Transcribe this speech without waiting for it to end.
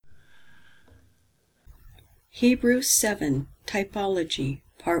Hebrews 7, Typology,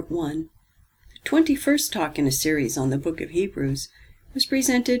 Part 1. The 21st talk in a series on the book of Hebrews was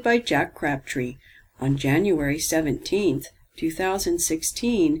presented by Jack Crabtree on January 17,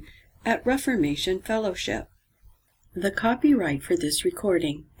 2016 at Reformation Fellowship. The copyright for this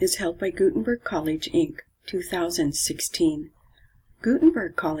recording is held by Gutenberg College, Inc., 2016.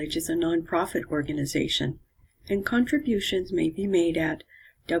 Gutenberg College is a non-profit organization, and contributions may be made at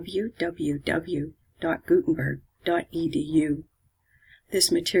www.gutenberg.edu.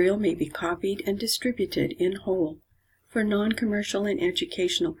 This material may be copied and distributed in whole for non-commercial and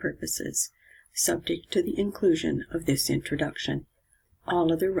educational purposes, subject to the inclusion of this introduction.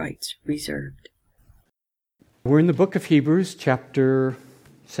 All other rights reserved. We're in the book of Hebrews, chapter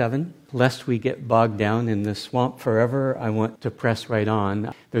 7. Lest we get bogged down in the swamp forever, I want to press right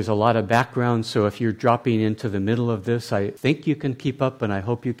on. There's a lot of background, so if you're dropping into the middle of this, I think you can keep up, and I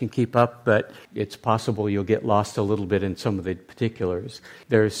hope you can keep up, but it's possible you'll get lost a little bit in some of the particulars.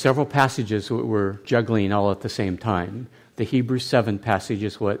 There's several passages that we're juggling all at the same time. The Hebrews 7 passage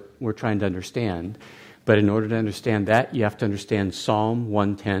is what we're trying to understand, but in order to understand that, you have to understand Psalm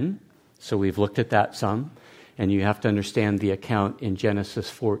 110, so we've looked at that some. And you have to understand the account in Genesis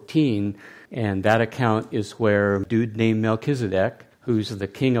 14, and that account is where a dude named Melchizedek, who's the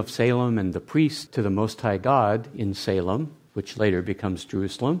king of Salem and the priest to the Most High God in Salem, which later becomes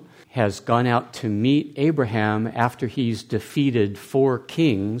Jerusalem, has gone out to meet Abraham after he's defeated 4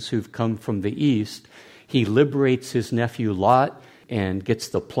 kings who've come from the east. He liberates his nephew Lot and gets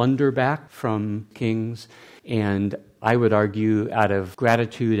the plunder back from kings, and I would argue out of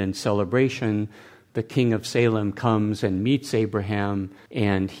gratitude and celebration, the king of Salem comes and meets Abraham,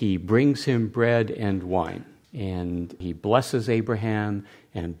 and he brings him bread and wine. And he blesses Abraham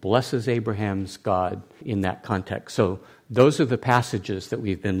and blesses Abraham's God in that context. So those are the passages that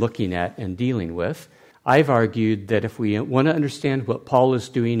we've been looking at and dealing with. I've argued that if we want to understand what Paul is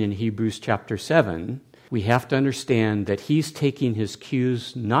doing in Hebrews chapter 7, we have to understand that he's taking his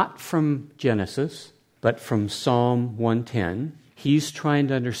cues not from Genesis, but from Psalm 110. He's trying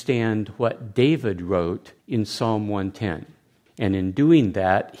to understand what David wrote in Psalm 110. And in doing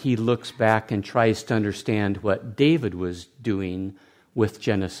that, he looks back and tries to understand what David was doing with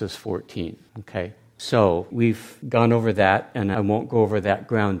Genesis 14. Okay? So we've gone over that, and I won't go over that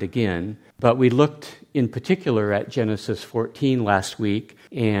ground again. But we looked in particular at Genesis 14 last week,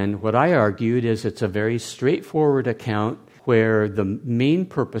 and what I argued is it's a very straightforward account where the main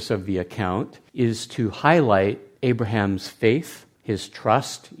purpose of the account is to highlight Abraham's faith, his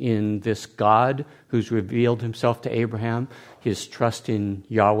trust in this God who's revealed himself to Abraham, his trust in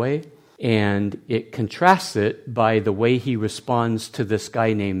Yahweh, and it contrasts it by the way he responds to this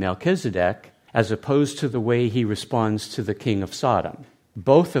guy named Melchizedek as opposed to the way he responds to the king of Sodom.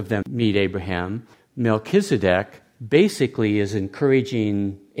 Both of them meet Abraham. Melchizedek basically is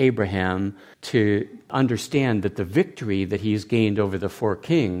encouraging Abraham to understand that the victory that he's gained over the 4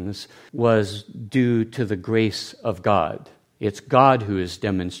 kings was due to the grace of God. It's God who has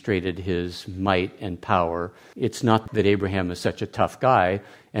demonstrated his might and power. It's not that Abraham is such a tough guy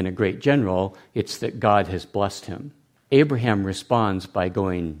and a great general. It's that God has blessed him. Abraham responds by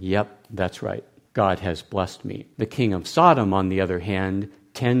going, "Yep, that's right. God has blessed me." The king of Sodom, on the other hand,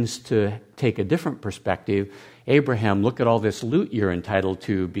 tends to take a different perspective. Abraham, look at all this loot you're entitled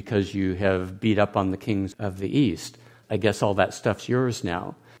to because you have beat up on the kings of the east. I guess all that stuff's yours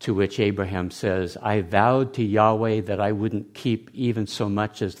now. To which Abraham says, "I vowed to Yahweh that I wouldn't keep even so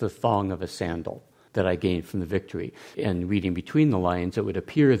much as the thong of a sandal that I gained from the victory." And reading between the lines, it would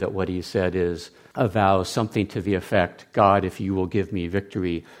appear that what he said is a vow, something to the effect, "God, if you will give me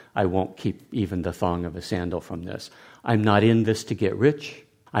victory, I won't keep even the thong of a sandal from this. I'm not in this to get rich.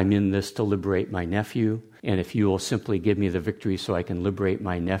 I'm in this to liberate my nephew. And if you will simply give me the victory so I can liberate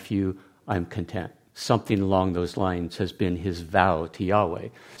my nephew, I'm content." Something along those lines has been his vow to Yahweh.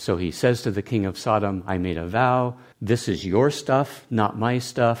 So he says to the king of Sodom, "I made a vow. This is your stuff, not my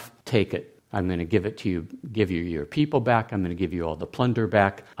stuff. Take it. I'm going to give it to you, give you your people back. I'm going to give you all the plunder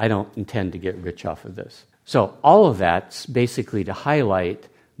back. I don't intend to get rich off of this." So all of that's basically to highlight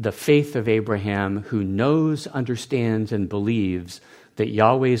the faith of Abraham, who knows, understands, and believes that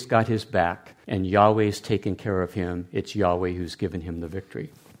Yahweh's got his back and Yahweh's taken care of him. It's Yahweh who's given him the victory.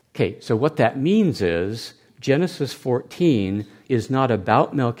 Okay, so what that means is Genesis 14 is not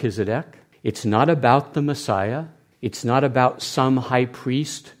about Melchizedek. It's not about the Messiah. It's not about some high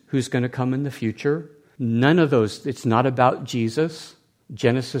priest who's going to come in the future. None of those. It's not about Jesus.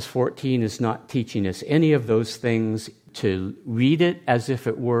 Genesis 14 is not teaching us any of those things. To read it as if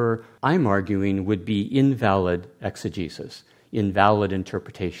it were, I'm arguing, would be invalid exegesis, invalid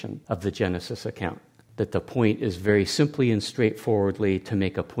interpretation of the Genesis account. that the point is very simply and straightforwardly to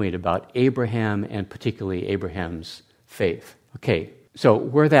make a point about Abraham and particularly Abraham's faith. Okay, so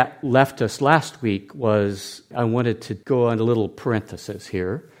where that left us last week was I wanted to go on a little parenthesis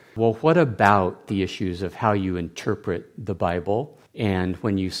here. Well, what about the issues of how you interpret the Bible? And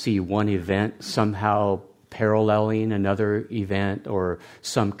when you see one event somehow paralleling another event or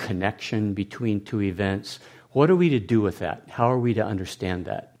some connection between two events, what are we to do with that? How are we to understand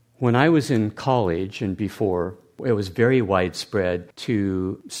that? When I was in college and before, it was very widespread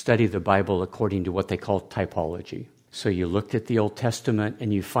to study the Bible according to what they called typology. So you looked at the Old Testament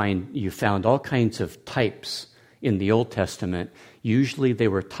and you found all kinds of types in the Old Testament. Usually they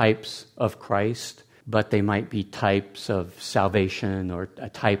were types of Christ, but they might be types of salvation or a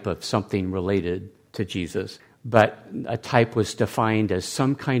type of something related to Jesus. But a type was defined as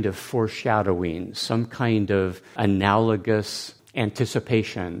some kind of foreshadowing, some kind of analogous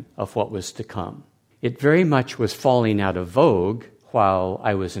anticipation of what was to come. It very much was falling out of vogue while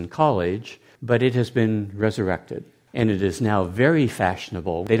I was in college, but it has been resurrected. And it is now very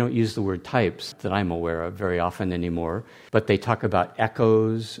fashionable. They don't use the word types that I'm aware of very often anymore, but they talk about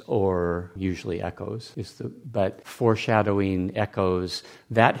echoes, or usually echoes, but foreshadowing echoes.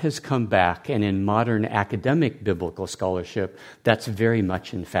 That has come back, and in modern academic biblical scholarship, that's very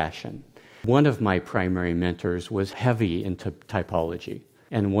much in fashion. One of my primary mentors was heavy into typology.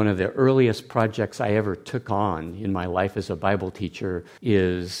 And one of the earliest projects I ever took on in my life as a Bible teacher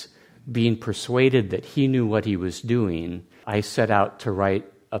is being persuaded that he knew what he was doing. I set out to write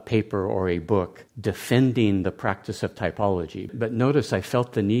a paper or a book defending the practice of typology. But notice I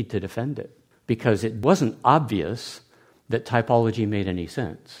felt the need to defend it because it wasn't obvious that typology made any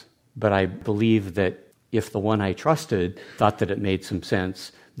sense. But I believe that if the one I trusted thought that it made some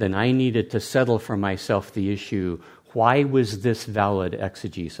sense, then I needed to settle for myself the issue, why was this valid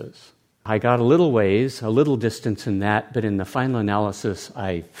exegesis? I got a little ways, a little distance in that, but in the final analysis,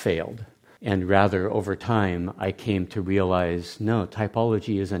 I failed. And rather, over time, I came to realize, no,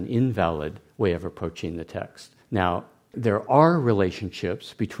 typology is an invalid way of approaching the text. Now, there are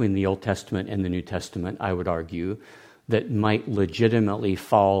relationships between the Old Testament and the New Testament, I would argue, that might legitimately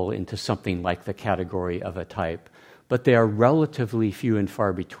fall into something like the category of a type, but they are relatively few and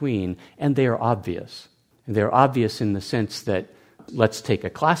far between, and they are obvious. And they're obvious in the sense that, let's take a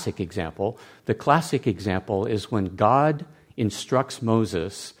classic example. The classic example is when God instructs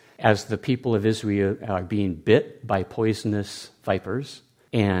Moses as the people of Israel are being bit by poisonous vipers,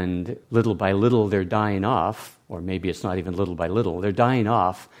 and little by little they're dying off, or maybe it's not even little by little, they're dying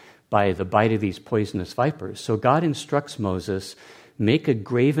off by the bite of these poisonous vipers. So God instructs Moses, make a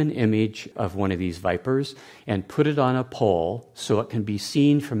graven image of one of these vipers and put it on a pole so it can be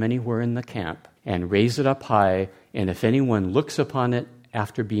seen from anywhere in the camp, and raise it up high, and if anyone looks upon it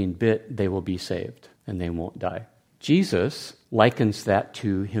after being bit, they will be saved, and they won't die. Jesus likens that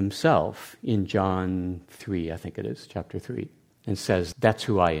to himself in John 3, I think it is, chapter 3, and says, that's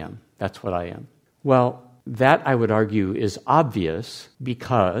who I am. That's what I am. Well, that, I would argue, is obvious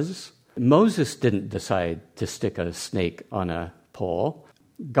because Moses didn't decide to stick a snake on a pole.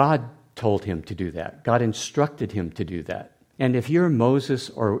 God told him to do that. God instructed him to do that. And if you're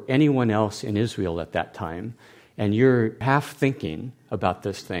Moses or anyone else in Israel at that time, and you're half thinking about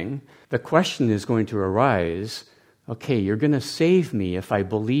this thing, the question is going to arise, okay, you're going to save me if I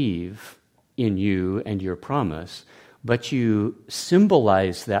believe in you and your promise, but you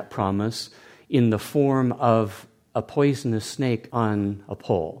symbolize that promise in the form of a poisonous snake on a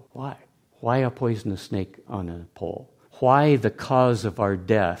pole. Why? Why a poisonous snake on a pole? Why the cause of our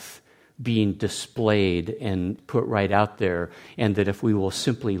death being displayed and put right out there, and that if we will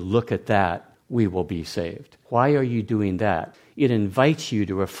simply look at that, we will be saved? Why are you doing that? It invites you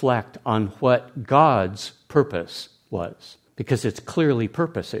to reflect on what God's purpose was, because it's clearly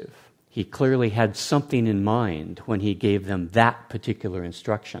purposive. He clearly had something in mind when he gave them that particular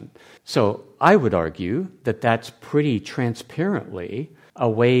instruction. So I would argue that that's pretty transparently a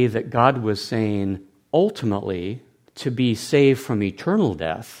way that God was saying, ultimately, to be saved from eternal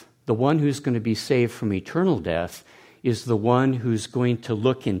death, the one who's going to be saved from eternal death is the one who's going to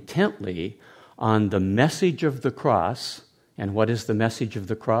look intently on the message of the cross. And what is the message of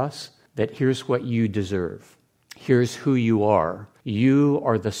the cross? That here's what you deserve. Here's who you are. You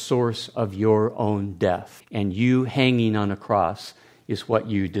are the source of your own death, and you hanging on a cross is what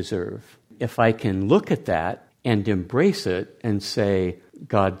you deserve. If I can look at that and embrace it and say,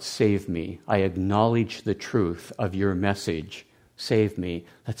 God, save me. I acknowledge the truth of your message. Save me.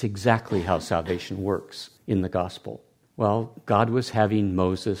 That's exactly how salvation works in the gospel. Well, God was having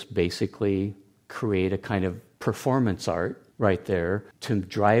Moses basically create a kind of performance art right there to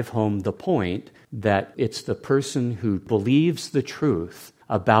drive home the point that it's the person who believes the truth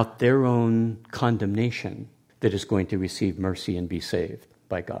about their own condemnation that is going to receive mercy and be saved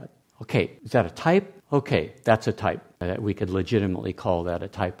by God. Okay, is that a type? Okay, that's a type. We could legitimately call that a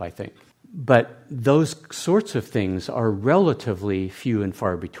type, I think. But those sorts of things are relatively few and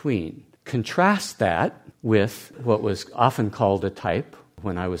far between. Contrast that with what was often called a type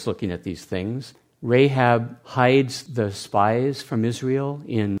when I was looking at these things. Rahab hides the spies from Israel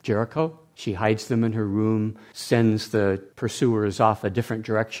in Jericho. She hides them in her room, sends the pursuers off a different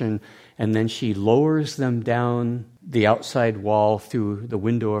direction, and then she lowers them down the outside wall through the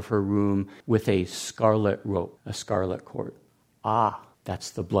window of her room with a scarlet rope, a scarlet cord.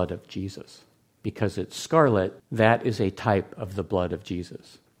 That's the blood of Jesus. Because it's scarlet, that is a type of the blood of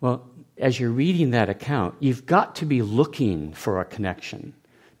Jesus. Well, as you're reading that account, you've got to be looking for a connection,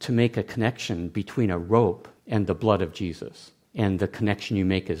 to make a connection between a rope and the blood of Jesus. And the connection you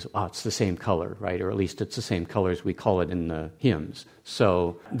make is, it's the same color, right? Or at least it's the same color as we call it in the hymns.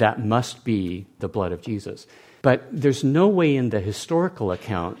 So that must be the blood of Jesus. But there's no way in the historical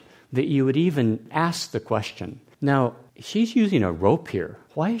account that you would even ask the question. Now, she's using a rope here.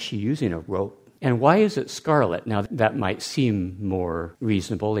 Why is she using a rope? And why is it scarlet? Now, that might seem more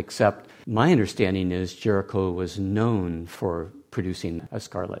reasonable, except my understanding is Jericho was known for producing a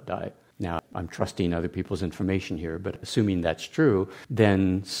scarlet dye. Now, I'm trusting other people's information here, but assuming that's true,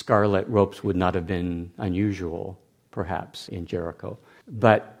 then scarlet ropes would not have been unusual, perhaps, in Jericho.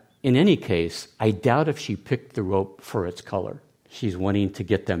 But in any case, I doubt if she picked the rope for its color. She's wanting to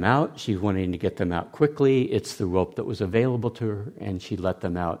get them out. She's wanting to get them out quickly. It's the rope that was available to her, and she let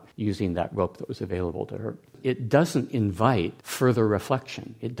them out using that rope that was available to her. It doesn't invite further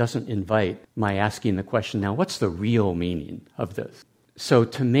reflection. It doesn't invite my asking the question, now, what's the real meaning of this? So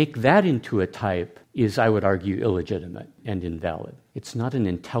to make that into a type is, I would argue, illegitimate and invalid. It's not an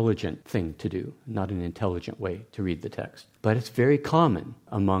intelligent thing to do, not an intelligent way to read the text. But it's very common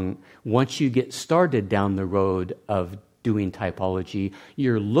once you get started down the road of doing typology,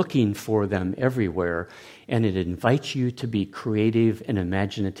 you're looking for them everywhere, and it invites you to be creative and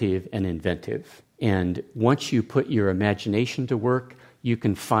imaginative and inventive. And once you put your imagination to work, you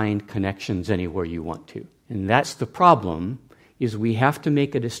can find connections anywhere you want to. And that's the problem, is we have to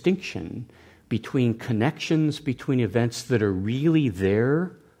make a distinction between connections between events that are really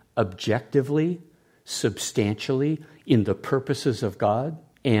there, objectively, substantially, in the purposes of God,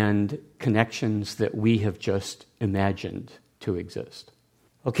 and connections that we have just imagined to exist.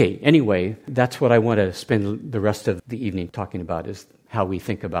 Okay, anyway, that's what I want to spend the rest of the evening talking about, is how we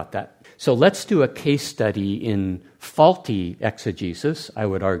think about that. So let's do a case study in faulty exegesis, I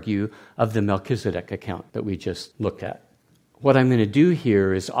would argue, of the Melchizedek account that we just looked at. What I'm going to do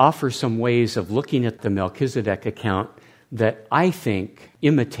here is offer some ways of looking at the Melchizedek account that I think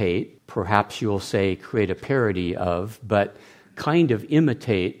imitate, perhaps you'll say create a parody of, but kind of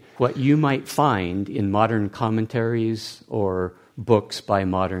imitate what you might find in modern commentaries or books by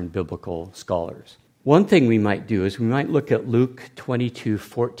modern biblical scholars. One thing we might do is we might look at Luke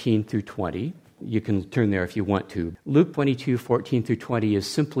 22:14 through 20. You can turn there if you want to. Luke 22:14 through 20 is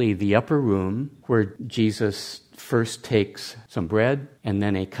simply the upper room where Jesus first takes some bread and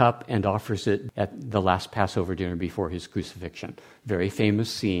then a cup and offers it at the last Passover dinner before his crucifixion. Very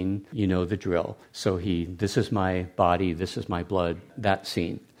famous scene, you know the drill. So this is my body, this is my blood, that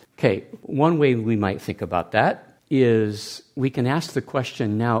scene. Okay, one way we might think about that is we can ask the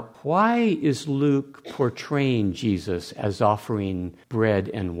question, now, why is Luke portraying Jesus as offering bread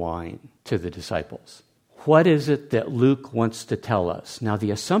and wine to the disciples? What is it that Luke wants to tell us? Now,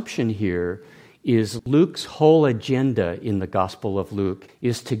 the assumption here is Luke's whole agenda in the Gospel of Luke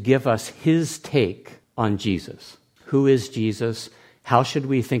is to give us his take on Jesus. Who is Jesus? How should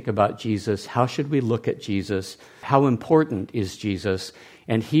we think about Jesus? How should we look at Jesus? How important is Jesus?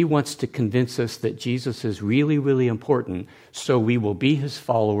 And he wants to convince us that Jesus is really, really important, so we will be his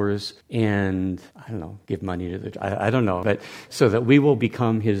followers and, give money to but so that we will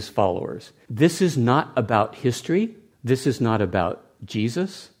become his followers. This is not about history. This is not about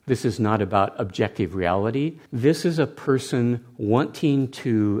Jesus. This is not about objective reality. This is a person wanting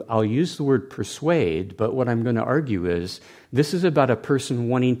to, I'll use the word persuade, but what I'm going to argue is this is about a person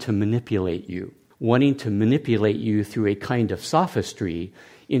wanting to manipulate you through a kind of sophistry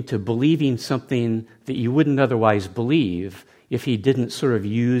into believing something that you wouldn't otherwise believe if he didn't sort of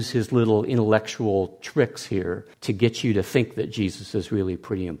use his little intellectual tricks here to get you to think that Jesus is really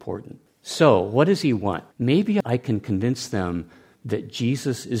pretty important. So, what does he want? Maybe I can convince them that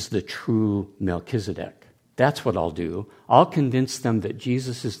Jesus is the true Melchizedek. That's what I'll do. I'll convince them that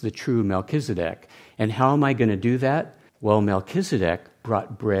Jesus is the true Melchizedek. And how am I going to do that? Well, Melchizedek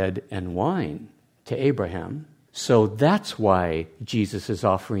brought bread and wine to Abraham. So that's why Jesus is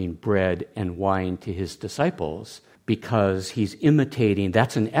offering bread and wine to his disciples, because he's imitating,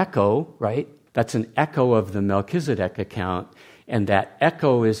 that's an echo, right? That's an echo of the Melchizedek account, and that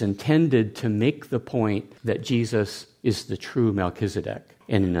echo is intended to make the point that Jesus is the true Melchizedek.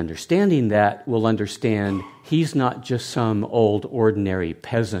 And in understanding that, we'll understand he's not just some old ordinary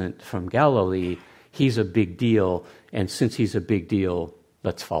peasant from Galilee. He's a big deal, and since he's a big deal,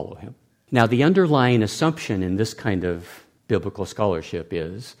 let's follow him. Now, the underlying assumption in this kind of biblical scholarship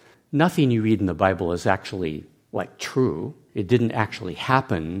is nothing you read in the Bible is actually true. It didn't actually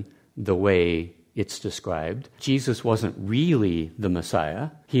happen the way it's described. Jesus wasn't really the Messiah.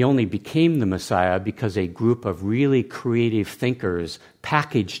 He only became the Messiah because a group of really creative thinkers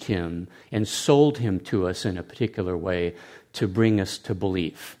packaged him and sold him to us in a particular way to bring us to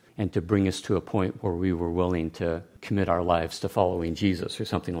belief and to bring us to a point where we were willing to commit our lives to following Jesus or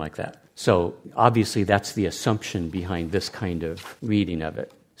something like that. So obviously that's the assumption behind this kind of reading of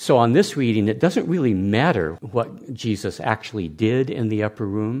it. So on this reading, it doesn't really matter what Jesus actually did in the upper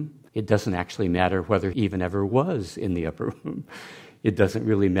room. It doesn't actually matter whether he even ever was in the upper room. It doesn't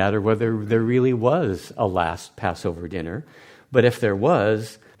really matter whether there really was a last Passover dinner. But if there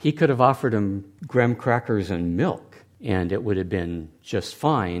was, he could have offered him graham crackers and milk, and it would have been just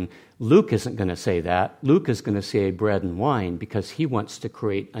fine. Luke isn't going to say that. Luke is going to say bread and wine because he wants to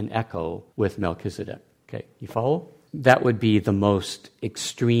create an echo with Melchizedek. Okay, you follow? That would be the most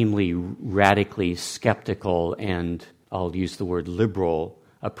extremely radically skeptical and, I'll use the word liberal,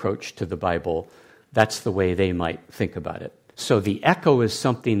 approach to the Bible. That's the way they might think about it. So the echo is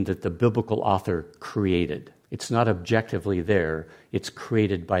something that the biblical author created. It's not objectively there. It's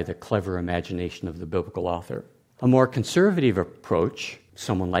created by the clever imagination of the biblical author. A more conservative approach,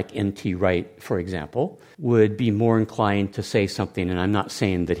 someone like N.T. Wright, for example, would be more inclined to say something, and I'm not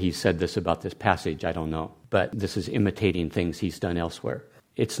saying that he said this about this passage, I don't know, but this is imitating things he's done elsewhere.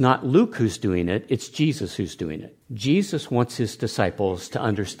 It's not Luke who's doing it, it's Jesus who's doing it. Jesus wants his disciples to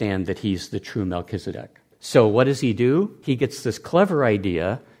understand that he's the true Melchizedek. So what does he do? He gets this clever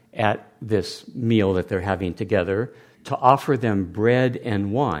idea at this meal that they're having together to offer them bread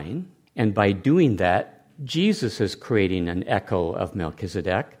and wine, and by doing that, Jesus is creating an echo of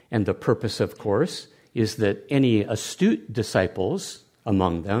Melchizedek, and the purpose, of course, is that any astute disciples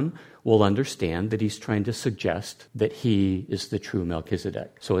among them will understand that he's trying to suggest that he is the true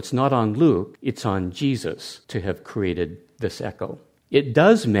Melchizedek. So it's not on Luke, it's on Jesus to have created this echo. It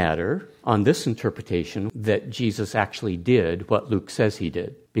does matter on this interpretation that Jesus actually did what Luke says he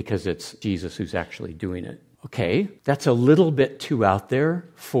did, because it's Jesus who's actually doing it. Okay, that's a little bit too out there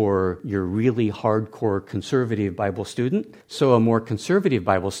for your really hardcore conservative Bible student. So a more conservative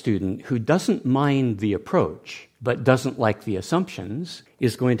Bible student who doesn't mind the approach but doesn't like the assumptions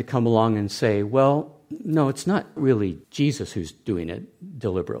is going to come along and say, well, no, it's not really Jesus who's doing it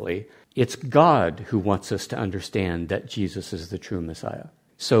deliberately. It's God who wants us to understand that Jesus is the true Messiah.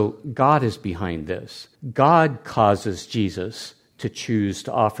 So God is behind this. God causes Jesus to choose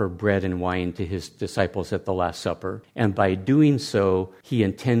to offer bread and wine to his disciples at the Last Supper. And by doing so, he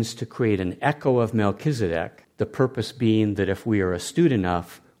intends to create an echo of Melchizedek, the purpose being that if we are astute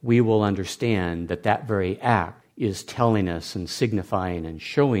enough, we will understand that that very act is telling us and signifying and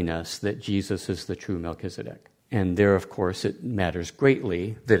showing us that Jesus is the true Melchizedek. And there, of course, it matters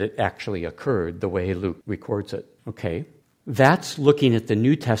greatly that it actually occurred the way Luke records it. Okay, that's looking at the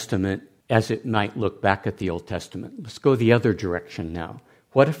New Testament as it might look back at the Old Testament. Let's go the other direction now.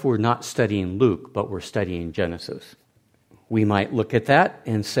 What if we're not studying Luke, but we're studying Genesis? We might look at that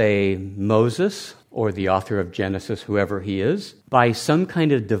and say Moses, or the author of Genesis, whoever he is, by some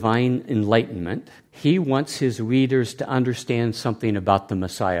kind of divine enlightenment, he wants his readers to understand something about the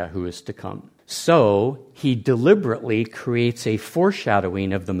Messiah who is to come. So he deliberately creates a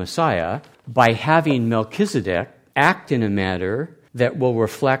foreshadowing of the Messiah by having Melchizedek act in a manner that will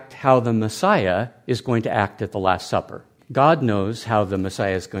reflect how the Messiah is going to act at the Last Supper. God knows how the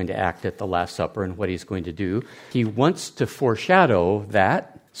Messiah is going to act at the Last Supper and what he's going to do. He wants to foreshadow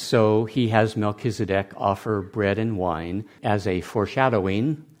that, so he has Melchizedek offer bread and wine as a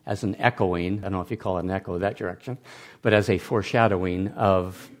foreshadowing, as an echoing, I don't know if you call it an echo that direction, but as a foreshadowing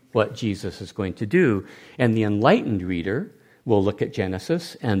of what Jesus is going to do. And the enlightened reader will look at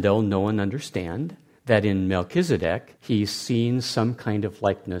Genesis and they'll know and understand that in Melchizedek, he's seen some kind of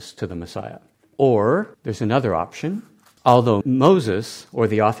likeness to the Messiah. Or, there's another option. Although Moses, or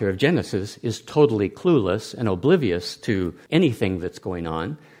the author of Genesis, is totally clueless and oblivious to anything that's going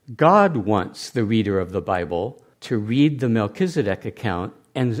on, God wants the reader of the Bible to read the Melchizedek account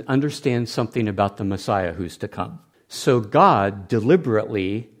and understand something about the Messiah who's to come. So God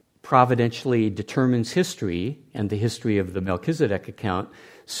deliberately, providentially determines history and the history of the Melchizedek account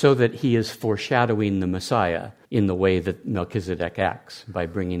so that he is foreshadowing the Messiah in the way that Melchizedek acts by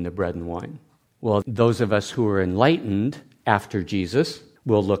bringing the bread and wine. Well, those of us who are enlightened after Jesus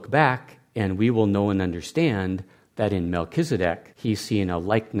will look back and we will know and understand that in Melchizedek, he's seeing a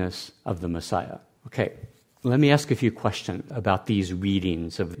likeness of the Messiah. Okay, let me ask a few questions about these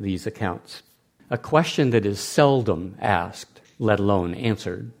readings of these accounts. A question that is seldom asked, let alone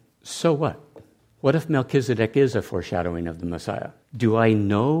answered. So what? What if Melchizedek is a foreshadowing of the Messiah? Do I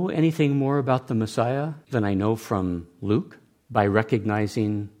know anything more about the Messiah than I know from Luke by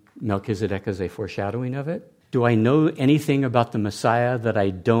recognizing Melchizedek as a foreshadowing of it? Do I know anything about the Messiah that I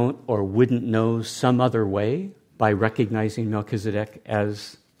don't or wouldn't know some other way by recognizing Melchizedek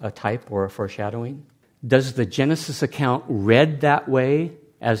as a type or a foreshadowing? Does the Genesis account read that way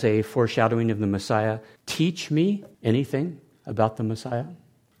as a foreshadowing of the Messiah teach me anything about the Messiah?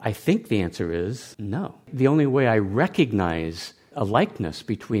 I think the answer is no. The only way I recognize a likeness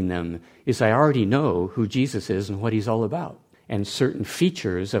between them is I already know who Jesus is and what he's all about. And certain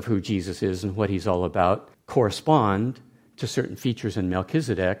features of who Jesus is and what he's all about correspond to certain features in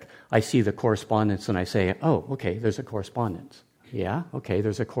Melchizedek. I see the correspondence and I say, oh, okay, there's a correspondence. Yeah, okay,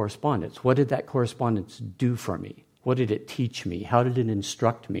 there's a correspondence. What did that correspondence do for me? What did it teach me? How did it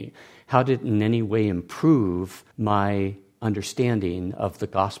instruct me? How did it in any way improve my understanding of the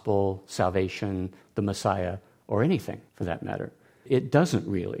gospel, salvation, the Messiah, or anything for that matter? It doesn't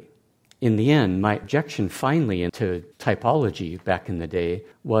really. In the end, my objection finally into typology back in the day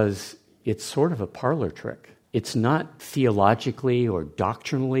was it's sort of a parlor trick. It's not theologically or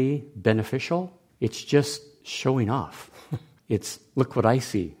doctrinally beneficial. It's just showing off. It's, look what I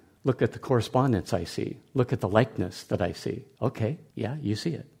see. Look at the correspondence I see. Look at the likeness that I see. Okay, yeah, you see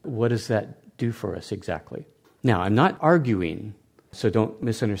it. What does that do for us exactly? Now, I'm not arguing, so don't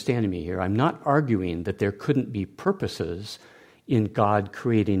misunderstand me here. I'm not arguing that there couldn't be purposes in God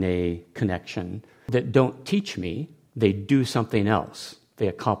creating a connection that don't teach me. They do something else. They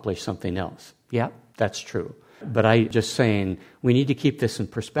accomplish something else. Yeah, that's true. But I'm just saying we need to keep this in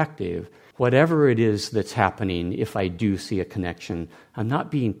perspective. Whatever it is that's happening, if I do see a connection, I'm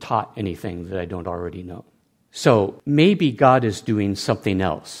not being taught anything that I don't already know. So maybe God is doing something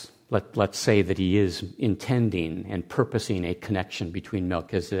else. Let's say that he is intending and purposing a connection between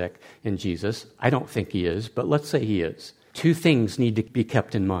Melchizedek and Jesus. I don't think he is, but let's say he is. Two things need to be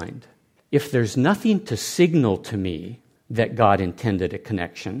kept in mind. If there's nothing to signal to me that God intended a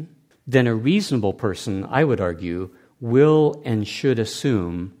connection, then a reasonable person, I would argue, will and should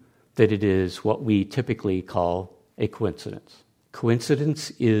assume that it is what we typically call a coincidence.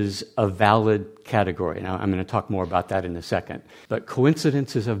 Coincidence is a valid category. Now, I'm going to talk more about that in a second. But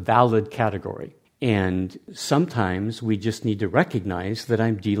coincidence is a valid category. And sometimes we just need to recognize that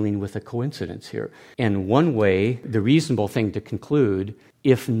I'm dealing with a coincidence here. And one way, the reasonable thing to conclude,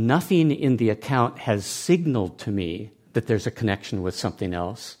 if nothing in the account has signaled to me that there's a connection with something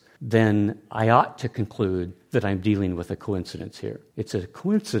else, then I ought to conclude that I'm dealing with a coincidence here. It's a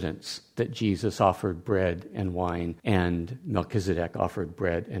coincidence that Jesus offered bread and wine and Melchizedek offered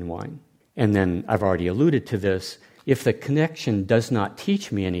bread and wine. And then I've already alluded to this. If the connection does not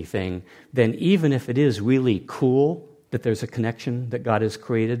teach me anything, then even if it is really cool that there's a connection that God has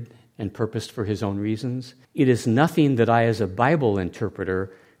created and purposed for his own reasons, it is nothing that I as a Bible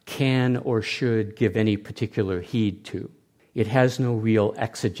interpreter can or should give any particular heed to. It has no real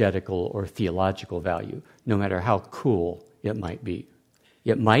exegetical or theological value, no matter how cool it might be.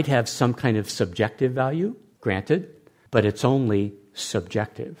 It might have some kind of subjective value, granted, but it's only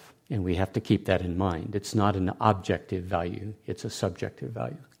subjective, and we have to keep that in mind. It's not an objective value, it's a subjective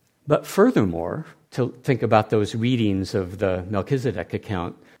value. But furthermore, to think about those readings of the Melchizedek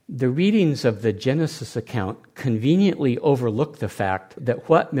account, the readings of the Genesis account conveniently overlook the fact that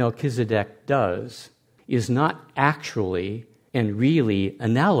what Melchizedek does is not actually and really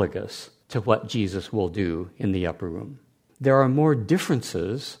analogous to what Jesus will do in the upper room. There are more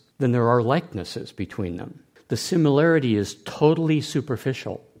differences than there are likenesses between them. The similarity is totally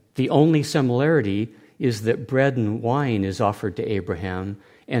superficial. The only similarity is that bread and wine is offered to Abraham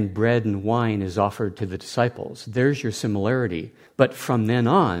and bread and wine is offered to the disciples. There's your similarity. But from then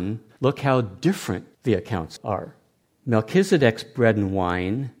on, look how different the accounts are. Melchizedek's bread and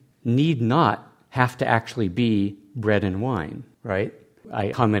wine need not have to actually be bread and wine, right?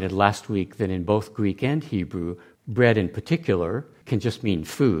 I commented last week that in both Greek and Hebrew, bread in particular can just mean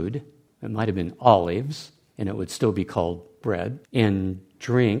food. It might have been olives, and it would still be called bread. And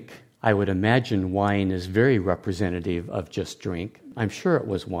drink, I would imagine wine is very representative of just drink. I'm sure it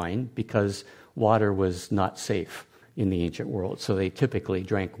was wine because water was not safe in the ancient world, so they typically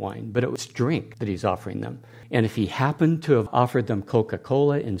drank wine. But it was drink that he's offering them. And if he happened to have offered them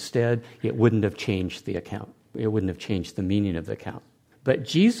Coca-Cola instead, it wouldn't have changed the account. It wouldn't have changed the meaning of the account. But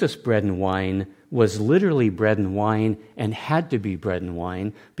Jesus' bread and wine was literally bread and wine and had to be bread and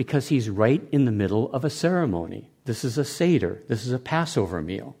wine because he's right in the middle of a ceremony. This is a Seder. This is a Passover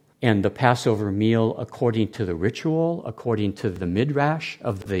meal. And the Passover meal, according to the ritual, according to the midrash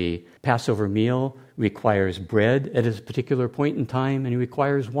of the Passover meal, requires bread at a particular point in time and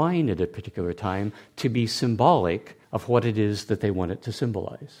requires wine at a particular time to be symbolic of what it is that they want it to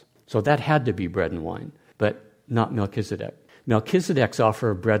symbolize. So that had to be bread and wine, but not Melchizedek. Melchizedek's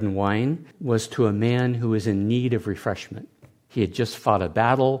offer of bread and wine was to a man who was in need of refreshment. He had just fought a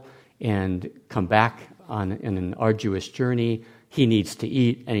battle and come back on an arduous journey. He needs to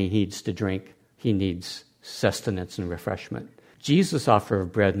eat and he needs to drink. He needs sustenance and refreshment. Jesus' offer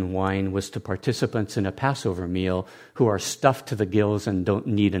of bread and wine was to participants in a Passover meal who are stuffed to the gills and don't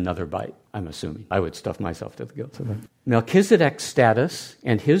need another bite, I'm assuming. I would stuff myself to the gills. Melchizedek's status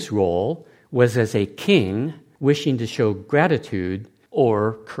and his role was as a king wishing to show gratitude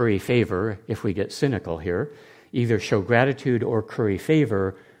or curry favor, if we get cynical here, either show gratitude or curry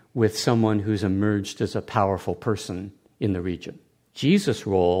favor with someone who's emerged as a powerful person in the region. Jesus'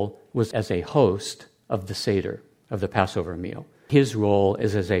 role was as a host of the Seder, of the Passover meal. His role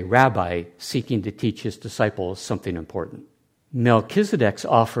is as a rabbi seeking to teach his disciples something important. Melchizedek's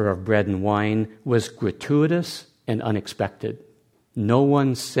offer of bread and wine was gratuitous and unexpected. No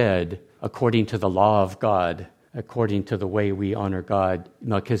one said, according to the law of God, according to the way we honor God,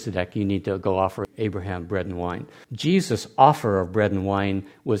 Melchizedek, you need to go offer Abraham bread and wine. Jesus' offer of bread and wine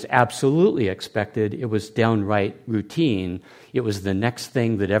was absolutely expected. It was downright routine. It was the next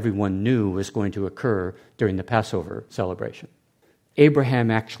thing that everyone knew was going to occur during the Passover celebration.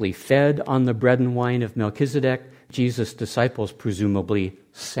 Abraham actually fed on the bread and wine of Melchizedek. Jesus' disciples presumably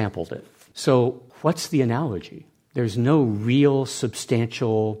sampled it. So what's the analogy? There's no real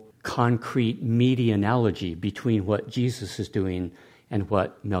substantial concrete, meaty analogy between what Jesus is doing and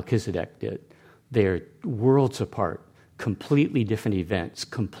what Melchizedek did. They're worlds apart, completely different events,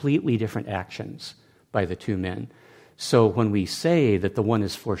 completely different actions by the two men. So when we say that the one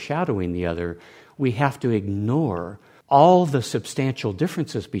is foreshadowing the other, we have to ignore all the substantial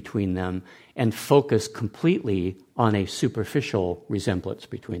differences between them and focus completely on a superficial resemblance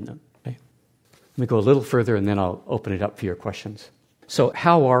between them. Okay? Let me go a little further and then I'll open it up for your questions. So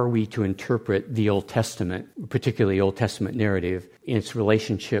how are we to interpret the Old Testament, particularly Old Testament narrative, in its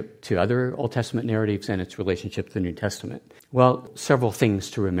relationship to other Old Testament narratives and its relationship to the New Testament? Well, several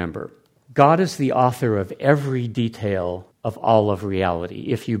things to remember. God is the author of every detail of all of reality,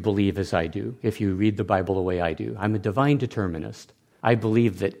 if you believe as I do, if you read the Bible the way I do. I'm a divine determinist. I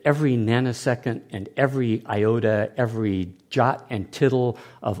believe that every nanosecond and every iota, every jot and tittle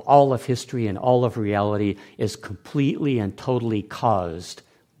of all of history and all of reality is completely and totally caused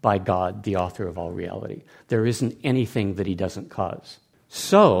by God, the author of all reality. There isn't anything that he doesn't cause.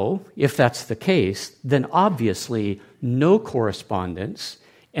 So, if that's the case, then obviously no correspondence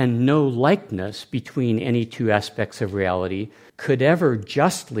and no likeness between any two aspects of reality could ever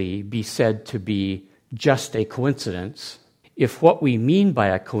justly be said to be just a coincidence if what we mean by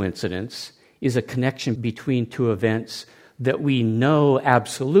a coincidence is a connection between two events that we know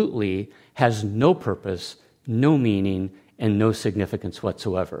absolutely has no purpose, no meaning, and no significance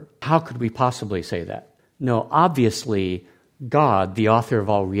whatsoever. How could we possibly say that? No, obviously, God, the author of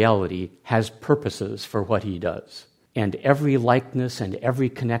all reality, has purposes for what he does. And every likeness and every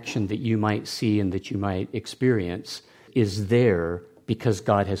connection that you might see and that you might experience is there because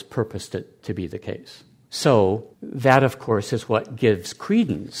God has purposed it to be the case. So that, of course, is what gives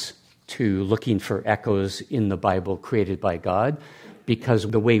credence to looking for echoes in the Bible created by God, because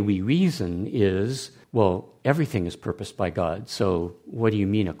the way we reason is, well, everything is purposed by God. So what do you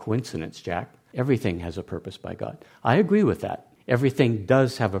mean a coincidence, Jack? Everything has a purpose by God. I agree with that. Everything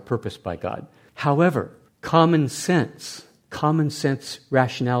does have a purpose by God. However, common sense,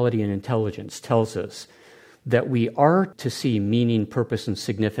 rationality, and intelligence tells us that we are to see meaning, purpose, and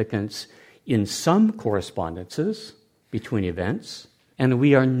significance in some correspondences between events, and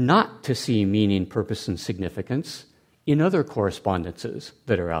we are not to see meaning, purpose, and significance in other correspondences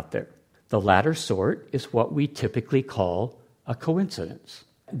that are out there. The latter sort is what we typically call a coincidence.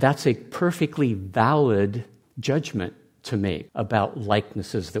 That's a perfectly valid judgment to make about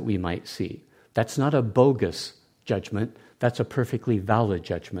likenesses that we might see. That's not a bogus judgment. That's a perfectly valid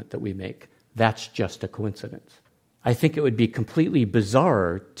judgment that we make. That's just a coincidence. I think it would be completely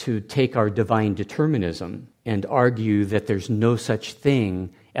bizarre to take our divine determinism and argue that there's no such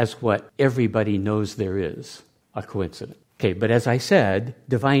thing as what everybody knows there is. a coincidence. Okay, but as I said,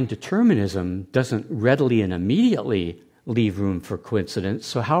 divine determinism doesn't readily and immediately leave room for coincidence,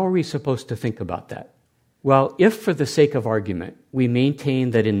 so how are we supposed to think about that? Well, if for the sake of argument, we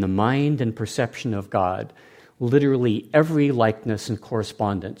maintain that in the mind and perception of God, literally every likeness and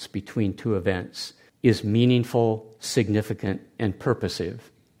correspondence between two events is meaningful, significant, and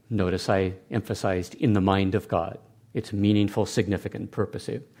purposive. Notice I emphasized in the mind of God. It's meaningful, significant,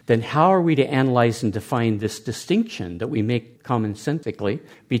 purposive. Then how are we to analyze and define this distinction that we make commonsensically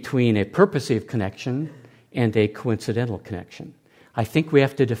between a purposive connection and a coincidental connection? I think we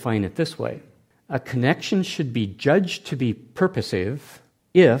have to define it this way. A connection should be judged to be purposive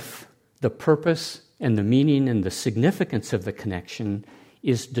if the purpose and the meaning and the significance of the connection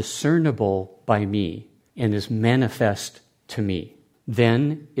is discernible by me and is manifest to me.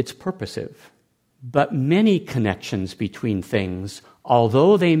 Then it's purposive. But many connections between things,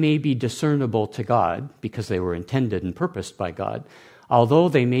 although they may be discernible to God, because they were intended and purposed by God, although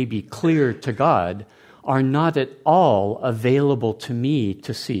they may be clear to God, are not at all available to me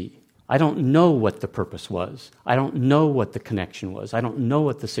to see. I don't know what the purpose was. I don't know what the connection was. I don't know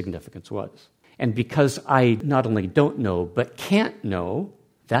what the significance was. And because I not only don't know, but can't know,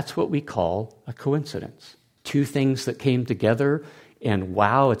 that's what we call a coincidence. Two things that came together, and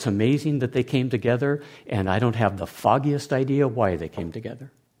wow, it's amazing that they came together, and I don't have the foggiest idea why they came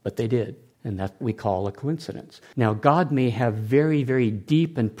together. But they did, and that we call a coincidence. Now, God may have very, very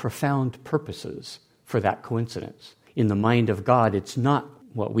deep and profound purposes for that coincidence. In the mind of God, it's not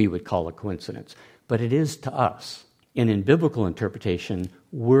what we would call a coincidence, but it is to us. And in biblical interpretation,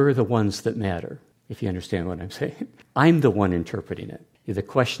 we're the ones that matter, if you understand what I'm saying. I'm the one interpreting it. The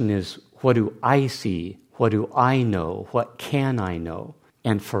question is, what do I see? What do I know? What can I know?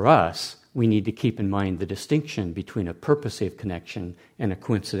 And for us, we need to keep in mind the distinction between a purposive connection and a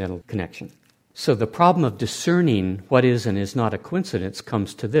coincidental connection. So the problem of discerning what is and is not a coincidence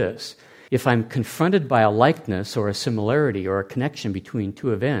comes to this. If I'm confronted by a likeness or a similarity or a connection between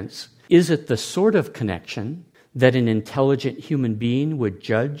two events, is it the sort of connection that an intelligent human being would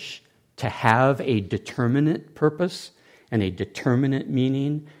judge to have a determinate purpose and a determinate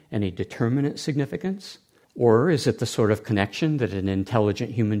meaning and a determinate significance? Or is it the sort of connection that an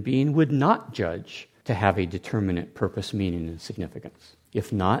intelligent human being would not judge to have a determinate purpose, meaning, and significance?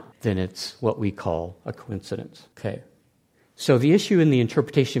 If not, then it's what we call a coincidence. Okay. So the issue in the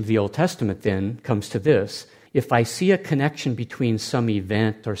interpretation of the Old Testament then comes to this. If I see a connection between some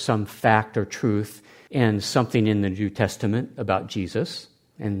event or some fact or truth and something in the New Testament about Jesus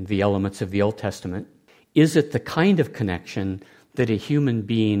and the elements of the Old Testament, is it the kind of connection that a human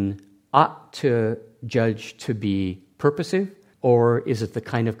being ought to judge to be purposive, or is it the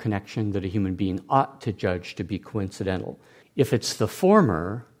kind of connection that a human being ought to judge to be coincidental? If it's the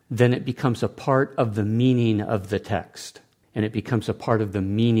former, then it becomes a part of the meaning of the text, and it becomes a part of the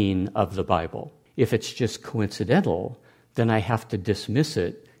meaning of the Bible. If it's just coincidental, then I have to dismiss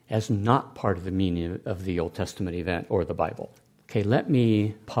it as not part of the meaning of the Old Testament event or the Bible. Okay, let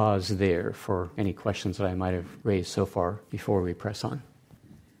me pause there for any questions that I might have raised so far before we press on.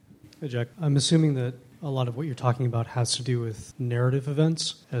 Hey, Jack. I'm assuming that a lot of what you're talking about has to do with narrative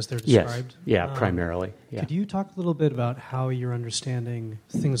events as they're described. Yes. Yeah, primarily. Yeah. Could you talk a little bit about how you're understanding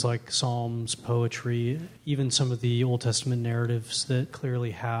things like Psalms, poetry, even some of the Old Testament narratives that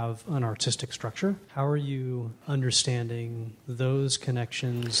clearly have an artistic structure? How are you understanding those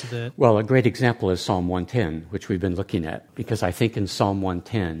connections that... Well, a great example is Psalm 110, which we've been looking at, because I think in Psalm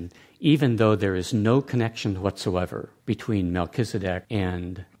 110, even though there is no connection whatsoever between Melchizedek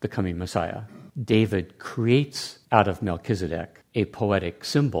and the coming Messiah, David creates out of Melchizedek a poetic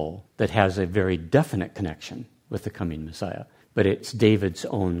symbol that has a very definite connection with the coming Messiah. But it's David's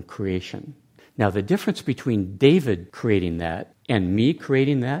own creation. Now, the difference between David creating that and me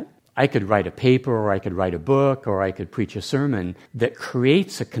creating that, I could write a paper or I could write a book or I could preach a sermon that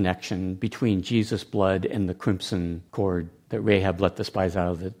creates a connection between Jesus' blood and the crimson cord that Rahab let the spies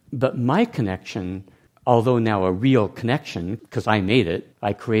out of it. But my connection, although now a real connection, because I made it,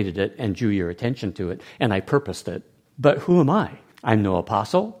 I created it and drew your attention to it, and I purposed it. But who am I? I'm no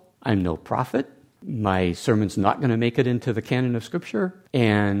apostle. I'm no prophet. My sermon's not going to make it into the canon of Scripture,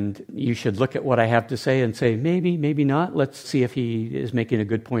 and you should look at what I have to say and say, maybe, maybe not. Let's see if he is making a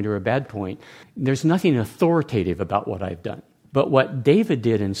good point or a bad point. There's nothing authoritative about what I've done. But what David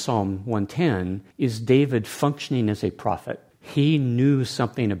did in Psalm 110 is David functioning as a prophet. He knew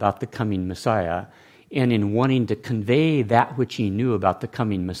something about the coming Messiah, and in wanting to convey that which he knew about the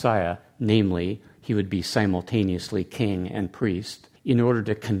coming Messiah, namely, he would be simultaneously king and priest, in order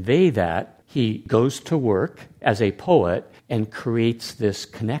to convey that, he goes to work as a poet and creates this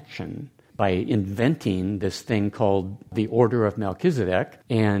connection by inventing this thing called the Order of Melchizedek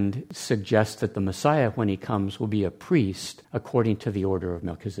and suggests that the Messiah, when he comes, will be a priest according to the Order of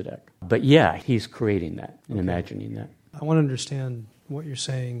Melchizedek. But yeah, he's creating that and imagining that. I want to understand what you're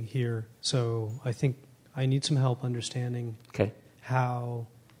saying here, so I think I need some help understanding how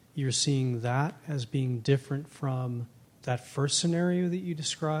you're seeing that as being different from that first scenario that you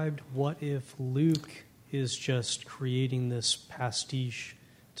described. What if Luke is just creating this pastiche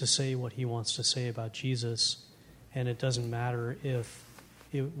to say what he wants to say about Jesus, and it doesn't matter if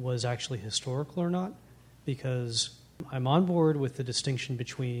it was actually historical or not? Because I'm on board with the distinction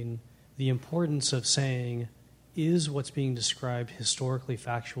between the importance of saying, is what's being described historically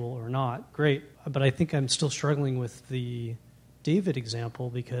factual or not? Great. But I think I'm still struggling with the David example,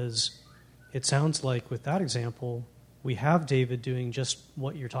 because it sounds like with that example, we have David doing just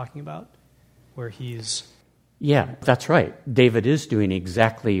what you're talking about, where he's... Yeah, that's right. David is doing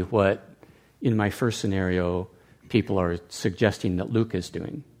exactly what, in my first scenario, people are suggesting that Luke is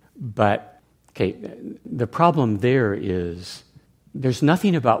doing. But, the problem there is there's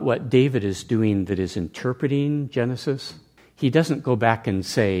nothing about what David is doing that is interpreting Genesis. He doesn't go back and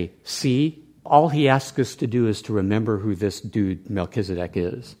say, see, all he asks us to do is to remember who this dude Melchizedek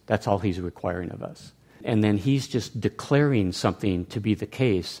is. That's all he's requiring of us. And then he's just declaring something to be the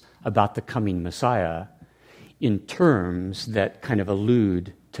case about the coming Messiah in terms that kind of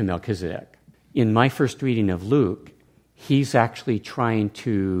allude to Melchizedek. In my first reading of Luke, he's actually trying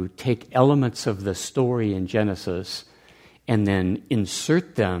to take elements of the story in Genesis and then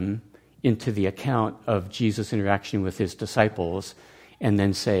insert them into the account of Jesus' interaction with his disciples, and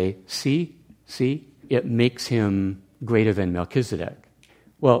then say, see, it makes him greater than Melchizedek.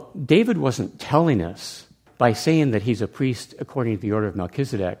 Well, David wasn't telling us, by saying that he's a priest according to the order of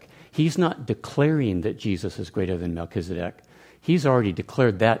Melchizedek, he's not declaring that Jesus is greater than Melchizedek. He's already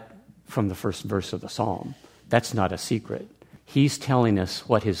declared that from the first verse of the psalm. That's not a secret. He's telling us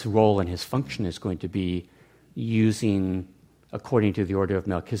what his role and his function is going to be, using according to the order of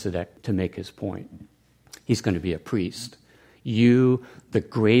Melchizedek to make his point. He's going to be a priest. You, the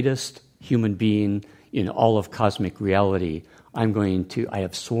greatest human being in all of cosmic reality, I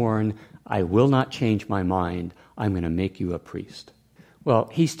have sworn I will not change my mind. I'm going to make you a priest. Well,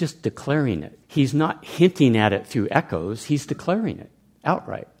 he's just declaring it. He's not hinting at it through echoes. He's declaring it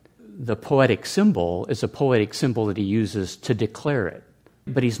outright. The poetic symbol is a poetic symbol that he uses to declare it.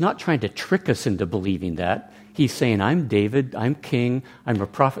 But he's not trying to trick us into believing that. He's saying, I'm David, I'm king, I'm a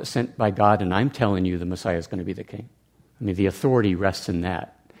prophet sent by God, and I'm telling you the Messiah is going to be the king. I mean, the authority rests in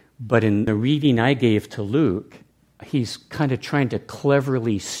that. But in the reading I gave to Luke, he's kind of trying to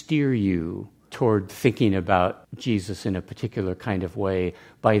cleverly steer you toward thinking about Jesus in a particular kind of way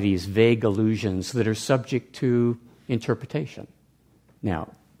by these vague allusions that are subject to interpretation. Now,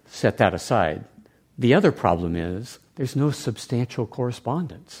 set that aside. The other problem is there's no substantial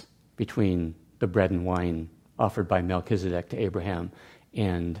correspondence between the bread and wine offered by Melchizedek to Abraham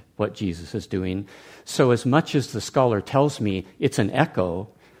and what Jesus is doing. So as much as the scholar tells me it's an echo,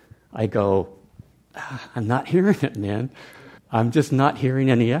 I go, I'm not hearing it, man. I'm just not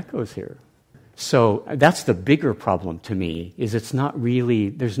hearing any echoes here. So that's the bigger problem to me, is there's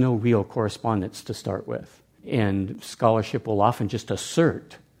no real correspondence to start with. And scholarship will often just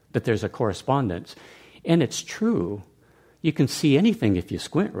assert that there's a correspondence. And it's true. You can see anything if you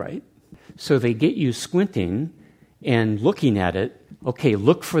squint, right? So they get you squinting and looking at it. Okay,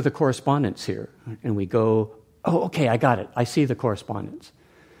 look for the correspondence here. And we go, oh, okay, I got it. I see the correspondence.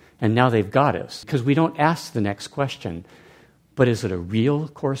 And now they've got us. Because we don't ask the next question, but is it a real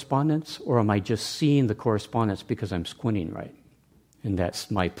correspondence, or am I just seeing the correspondence because I'm squinting right? And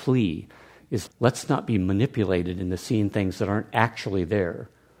that's my plea, is let's not be manipulated into seeing things that aren't actually there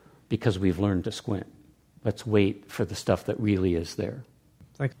because we've learned to squint. Let's wait for the stuff that really is there.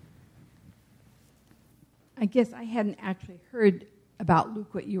 Thanks. I guess I hadn't actually heard about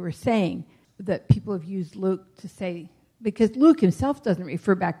Luke, what you were saying, that people have used Luke to say, because Luke himself doesn't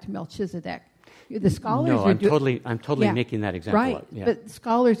refer back to Melchizedek. The scholars No, I'm totally making that example right. up. Yeah. But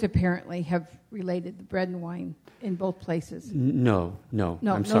scholars apparently have related the bread and wine in both places. No,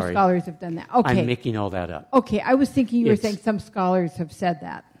 I'm sorry. No scholars have done that. Okay. I'm making all that up. Okay, I was thinking you were saying some scholars have said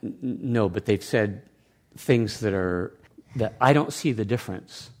that. No, but they've said things that I don't see the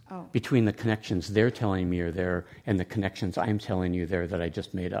difference between the connections they're telling me are there and the connections I'm telling you there that I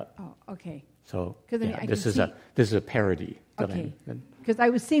just made up. Oh, okay. So this is a parody. Okay. Because I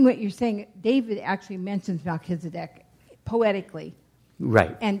was seeing what you're saying. David actually mentions Melchizedek poetically.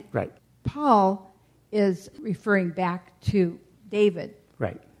 Right. And right. Paul is referring back to David.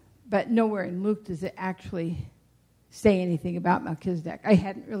 Right. But nowhere in Luke does it actually say anything about Melchizedek. I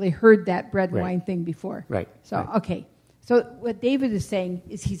hadn't really heard that bread and Right. wine thing before. Right. So, Right. okay. So what David is saying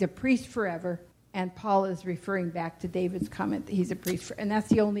is he's a priest forever, and Paul is referring back to David's comment that he's a priest forever. And that's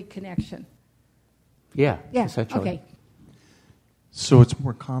the only connection. Yeah, Yeah, essentially. okay. So it's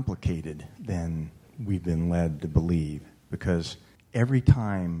more complicated than we've been led to believe, because every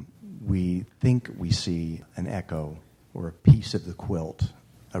time we think we see an echo or a piece of the quilt,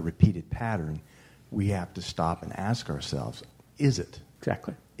 a repeated pattern, we have to stop and ask ourselves, is it?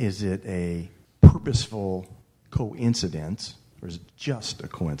 Exactly. Is it a purposeful coincidence, or is it just a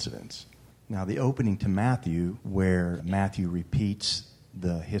coincidence? Now, the opening to Matthew, where Matthew repeats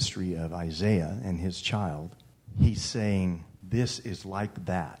the history of Isaiah and his child, he's saying, this is like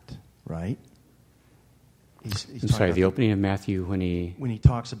that, right? He's I'm talking sorry, about the opening of Matthew when he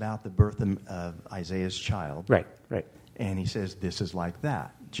talks about the birth of Isaiah's child. Right, right. And he says, this is like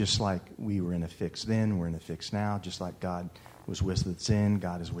that. Just like we were in a fix then, we're in a fix now. Just like God was with us then,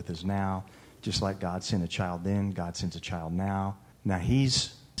 God is with us now. Just like God sent a child then, God sends a child now. Now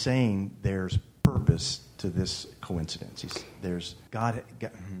he's saying there's purpose to this coincidence. There's God.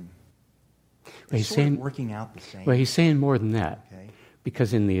 Well, He's sort of working out the same. Well, he's saying more than that. Okay.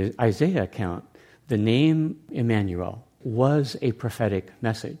 Because in the Isaiah account, the name Emmanuel was a prophetic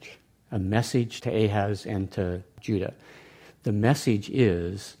message, a message to Ahaz and to Judah. The message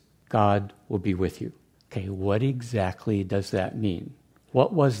is, God will be with you. Okay, what exactly does that mean?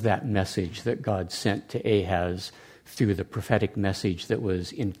 What was that message that God sent to Ahaz through the prophetic message that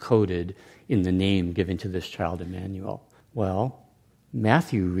was encoded in the name given to this child Emmanuel? Well,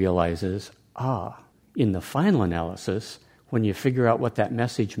 Matthew realizes, in the final analysis, when you figure out what that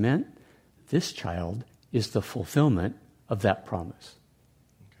message meant, this child is the fulfillment of that promise.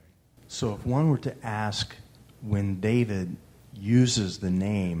 So if one were to ask, when David uses the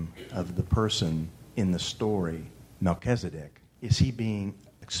name of the person in the story, Melchizedek, is he being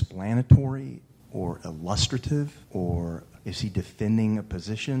explanatory or illustrative, or is he defending a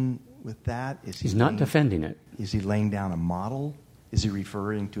position with that? He's not defending it. Is he laying down a model? Is he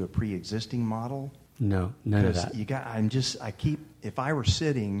referring to a pre-existing model? No, none of that. If I were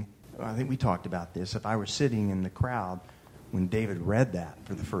sitting, I think we talked about this, if I were sitting in the crowd when David read that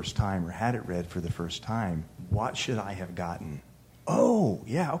for the first time or had it read for the first time, what should I have gotten? Oh,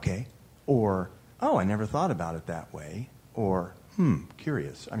 yeah, okay. Or, oh, I never thought about it that way. Or,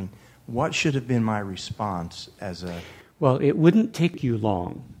 curious. I mean, what should have been my response as a... Well, it wouldn't take you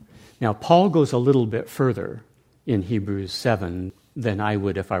long. Now, Paul goes a little bit further in Hebrews 7 than I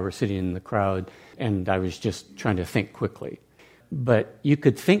would if I were sitting in the crowd and I was just trying to think quickly. But you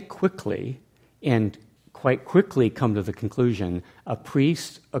could think quickly and quite quickly come to the conclusion, a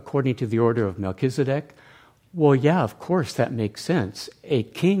priest according to the order of Melchizedek, well, yeah, of course, that makes sense. A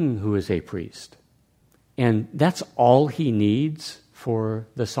king who is a priest. And that's all he needs for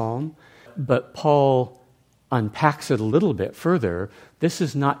the psalm. But Paul unpacks it a little bit further. This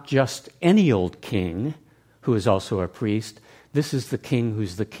is not just any old king who is also a priest. This is the king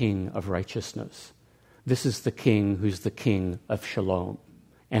who's the king of righteousness. This is the king who's the king of shalom.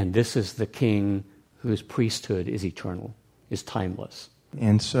 And this is the king whose priesthood is eternal, is timeless.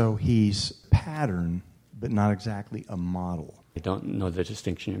 And so he's pattern, but not exactly a model. I don't know the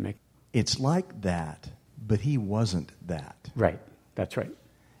distinction you're making. It's like that, but he wasn't that. Right, that's right.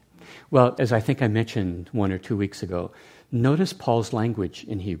 Well, as I think I mentioned 1 or 2 weeks ago, notice Paul's language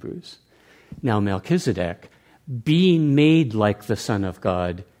in Hebrews. Now, Melchizedek, being made like the Son of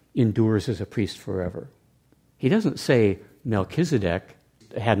God, endures as a priest forever. He doesn't say Melchizedek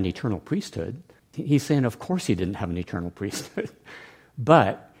had an eternal priesthood. He's saying, of course he didn't have an eternal priesthood.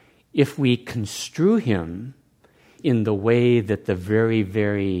 But if we construe him in the way that the very,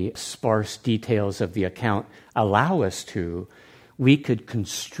 very sparse details of the account allow us to, we could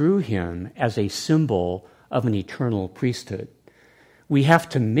construe him as a symbol of an eternal priesthood. We have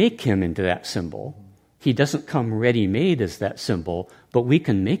to make him into that symbol. He doesn't come ready-made as that symbol, but we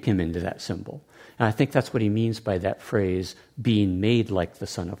can make him into that symbol. And I think that's what he means by that phrase, being made like the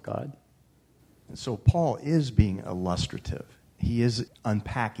Son of God. So Paul is being illustrative. He is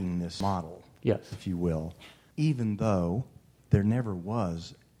unpacking this model, yes, if you will, even though there never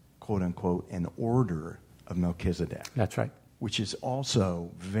was, quote-unquote, an order of Melchizedek. That's right. Which is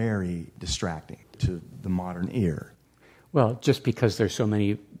also very distracting to the modern ear. Well, just because there's so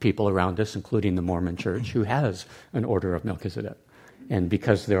many people around us, including the Mormon Church, who has an order of Melchizedek. And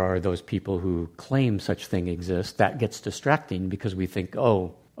because there are those people who claim such thing exists, that gets distracting because we think,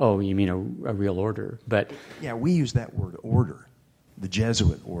 oh, you mean a real order. But yeah, we use that word order, the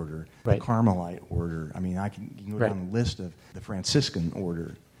Jesuit order, right, the Carmelite order. I mean, you can go right, down the list of the Franciscan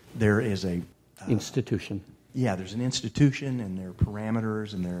order. There is a... institution. Yeah, there's an institution and there are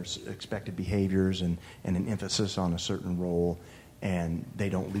parameters and there's expected behaviors and an emphasis on a certain role, and they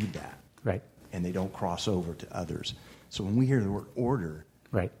don't lead that. Right. And they don't cross over to others. So when we hear the word order,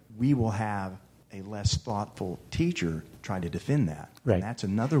 Right. we will have a less thoughtful teacher try to defend that. Right. And that's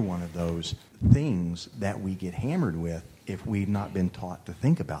another one of those things that we get hammered with if we've not been taught to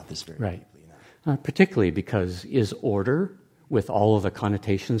think about this very Right. deeply enough. Particularly because is order, with all of the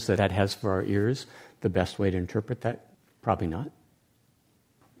connotations that that has for our ears, the best way to interpret that? Probably not.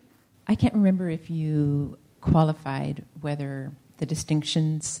 I can't remember if you qualified whether the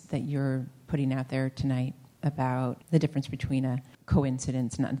distinctions that you're putting out there tonight about the difference between a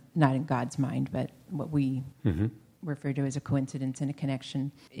coincidence, not in God's mind, but what we refer to as a coincidence and a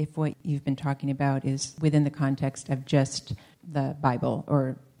connection, if what you've been talking about is within the context of just the Bible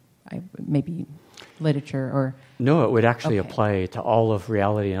or maybe literature or... No, it would actually apply to all of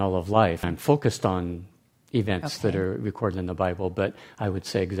reality and all of life. I'm focused on events that are recorded in the Bible, but I would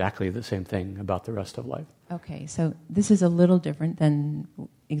say exactly the same thing about the rest of life. Okay, so this is a little different than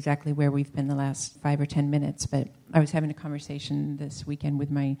exactly where we've been the last 5 or 10 minutes, but I was having a conversation this weekend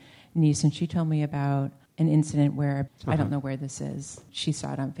with my niece, and she told me about an incident where, I don't know where this is, she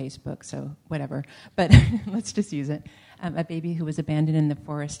saw it on Facebook, so whatever, but let's just use it, a baby who was abandoned in the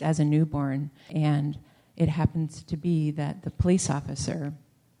forest as a newborn, and it happens to be that the police officer,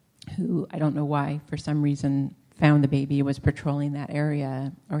 who, I don't know why, for some reason, found the baby, was patrolling that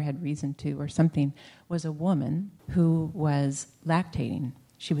area, or had reason to, or something, was a woman who was lactating.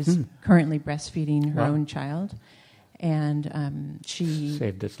 She was currently breastfeeding her own child, and she...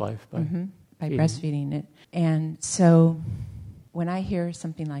 Saved its life by breastfeeding it. And so when I hear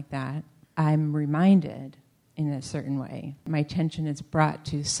something like that, I'm reminded in a certain way. My attention is brought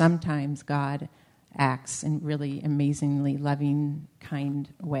to sometimes God acts in really amazingly loving, kind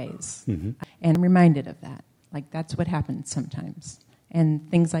ways. And I'm reminded of that. Like, that's what happens sometimes. And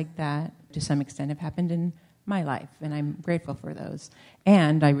things like that, to some extent, have happened in my life, and I'm grateful for those.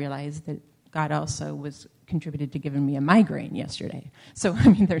 And I realized that God also was contributed to giving me a migraine yesterday. So, I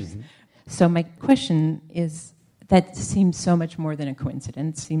mean, there's... So my question is, that seems so much more than a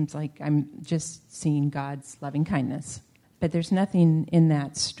coincidence. Seems like I'm just seeing God's loving kindness. But there's nothing in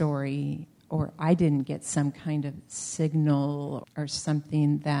that story, or I didn't get some kind of signal or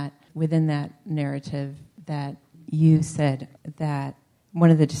something that within that narrative that you said that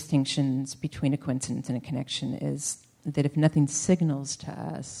one of the distinctions between a coincidence and a connection is that if nothing signals to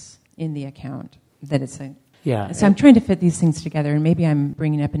us in the account, that it's a... Yeah. So I'm trying to fit these things together, and maybe I'm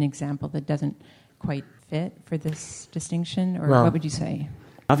bringing up an example that doesn't quite fit for this distinction, or what would you say?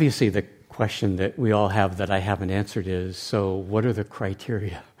 Obviously, the question that we all have that I haven't answered is, so what are the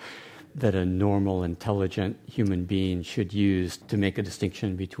criteria that a normal, intelligent human being should use to make a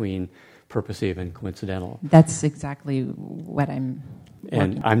distinction between purposive and coincidental? That's exactly what I'm...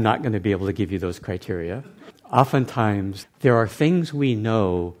 And I'm not going to be able to give you those criteria. Oftentimes, there are things we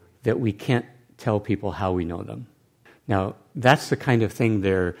know that we can't tell people how we know them. Now, that's the kind of thing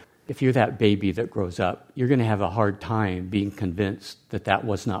there, if you're that baby that grows up, you're going to have a hard time being convinced that that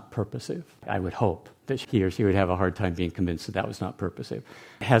was not purposive. I would hope that he or she would have a hard time being convinced that that was not purposive.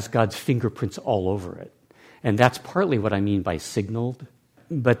 It has God's fingerprints all over it. And that's partly what I mean by signaled.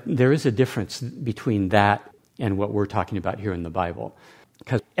 But there is a difference between that and what we're talking about here in the Bible.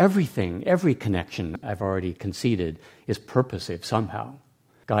 Because everything, every connection I've already conceded is purposive somehow.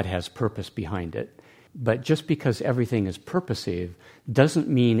 God has purpose behind it. But just because everything is purposive doesn't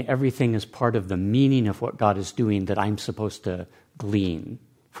mean everything is part of the meaning of what God is doing that I'm supposed to glean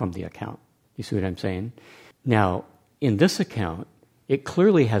from the account. You see what I'm saying? Now, in this account, it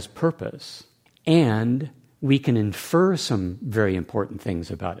clearly has purpose, and we can infer some very important things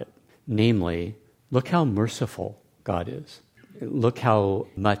about it. Namely, look how merciful God is. Look how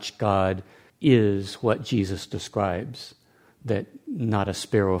much God is what Jesus describes, that not a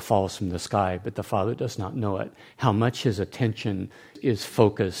sparrow falls from the sky, but the Father does not know it. How much his attention is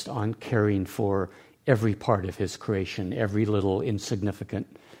focused on caring for every part of his creation, every little insignificant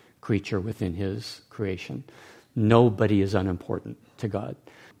creature within his creation. Nobody is unimportant to God.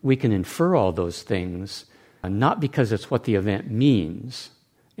 We can infer all those things, not because it's what the event means,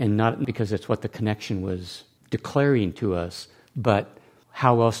 and not because it's what the connection was declaring to us, but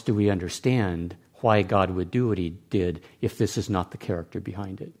how else do we understand why God would do what he did if this is not the character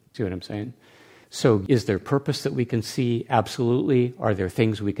behind it? See what I'm saying? So is there purpose that we can see? Absolutely. Are there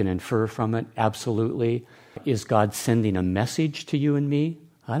things we can infer from it? Absolutely. Is God sending a message to you and me?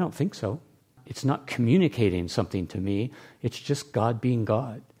 I don't think so. It's not communicating something to me. It's just God being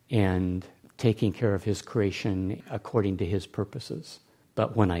God and taking care of his creation according to his purposes.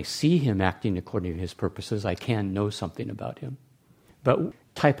 But when I see him acting according to his purposes, I can know something about him. But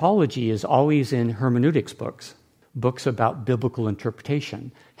typology is always in hermeneutics books, books about biblical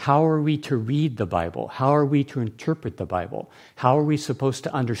interpretation. How are we to read the Bible? How are we to interpret the Bible? How are we supposed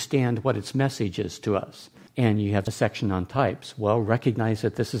to understand what its message is to us? And you have a section on types. Well, recognize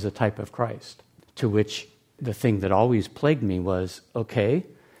that this is a type of Christ. To which the thing that always plagued me was, okay,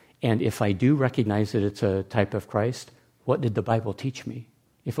 and if I do recognize that it's a type of Christ, what did the Bible teach me?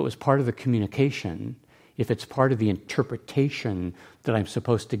 If it was part of the communication, if it's part of the interpretation that I'm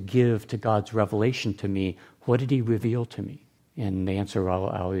supposed to give to God's revelation to me, what did he reveal to me? And the answer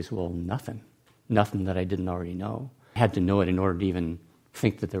always, well, nothing. Nothing that I didn't already know. I had to know it in order to even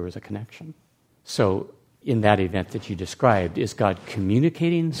think that there was a connection. So in that event that you described, is God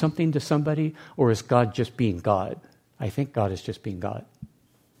communicating something to somebody, or is God just being God? I think God is just being God.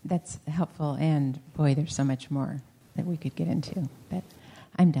 That's helpful, and boy, there's so much more that we could get into, but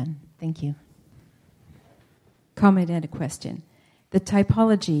I'm done. Thank you. Comment and a question. The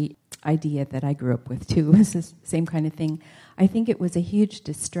typology idea that I grew up with, too, was the same kind of thing. I think it was a huge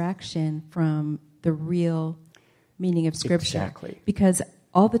distraction from the real meaning of Scripture. Exactly. Because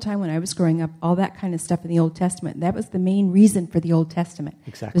all the time when I was growing up, all that kind of stuff in the Old Testament, that was the main reason for the Old Testament.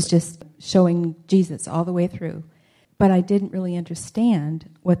 Exactly. It was just showing Jesus all the way through. But I didn't really understand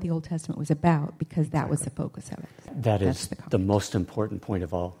what the Old Testament was about because that was the focus of it. That is the most important point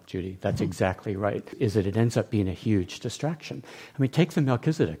of all, Judy. That's exactly right, is that it ends up being a huge distraction. I mean, take the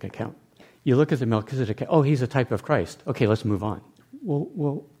Melchizedek account. You look at the Melchizedek, oh, he's a type of Christ. Okay, let's move on.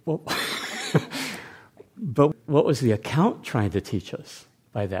 Well. But what was the account trying to teach us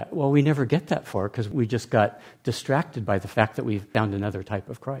by that? Well, we never get that far because we just got distracted by the fact that we've found another type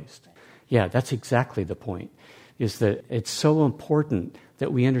of Christ. Yeah, that's exactly the point. Is that it's so important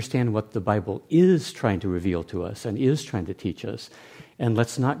that we understand what the Bible is trying to reveal to us and is trying to teach us. And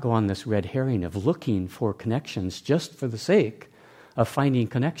let's not go on this red herring of looking for connections just for the sake of finding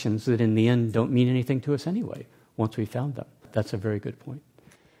connections that in the end don't mean anything to us anyway, once we found them. That's a very good point.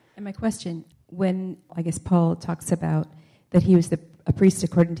 And my question, when I guess Paul talks about that he was a priest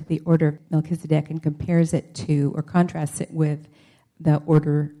according to the order of Melchizedek and compares it to or contrasts it with the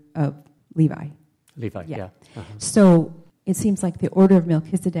order of Levi. Levi, yeah. Uh-huh. So it seems like the order of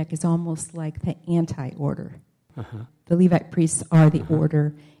Melchizedek is almost like the anti-order. Uh-huh. The Levite priests are the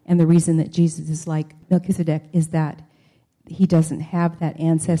order, and the reason that Jesus is like Melchizedek is that he doesn't have that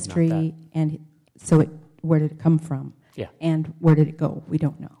ancestry, and so where did it come from? Yeah. And where did it go? We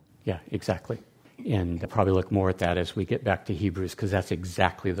don't know. Yeah, exactly. And I'll probably look more at that as we get back to Hebrews, because that's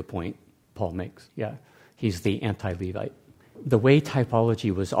exactly the point Paul makes. Yeah, he's the anti-Levite. The way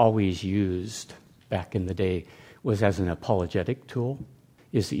typology was always used back in the day was as an apologetic tool,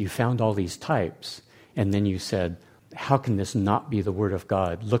 is that you found all these types, and then you said, how can this not be the Word of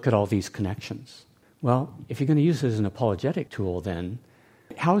God? Look at all these connections. Well, if you're going to use it as an apologetic tool, then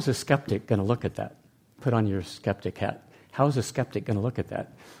how is a skeptic going to look at that? Put on your skeptic hat. How is a skeptic going to look at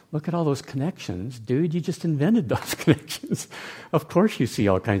that? Look at all those connections. Dude, you just invented those connections. Of course you see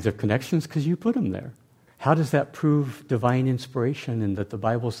all kinds of connections because you put them there. How does that prove divine inspiration and that the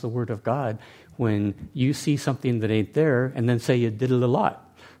Bible's the Word of God when you see something that ain't there and then say you did it a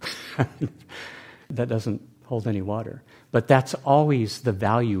lot? That doesn't hold any water. But that's always the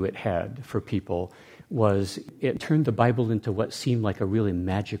value it had for people, was it turned the Bible into what seemed like a really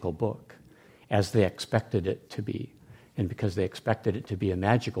magical book, as they expected it to be. And because they expected it to be a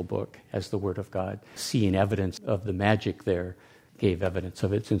magical book as the Word of God, seeing evidence of the magic there gave evidence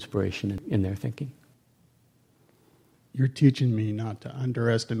of its inspiration in their thinking. You're teaching me not to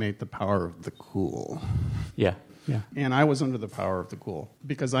underestimate the power of the cool. Yeah. And I was under the power of the cool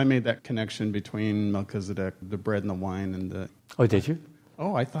because I made that connection between Melchizedek, the bread and the wine, and the... Oh, did you?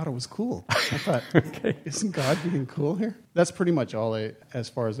 Oh, I thought it was cool. I thought, okay. Isn't God being cool here? That's pretty much all as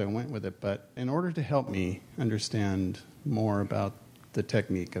far as I went with it. But in order to help me understand more about the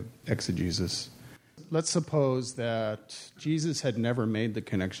technique of exegesis, let's suppose that Jesus had never made the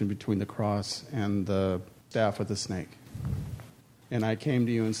connection between the cross and the staff with the snake. And I came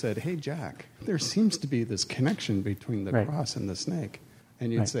to you and said, hey, Jack, there seems to be this connection between the cross and the snake.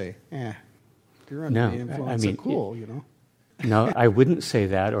 And you'd say, you're under the influence of cool, you know. No, I wouldn't say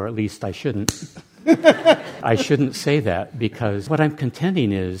that, or at least I shouldn't. I shouldn't say that, because what I'm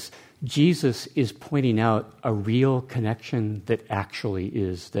contending is Jesus is pointing out a real connection that actually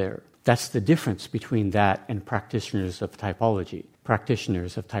is there. That's the difference between that and practitioners of typology.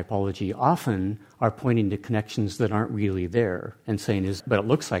 Practitioners of typology often are pointing to connections that aren't really there and saying, but it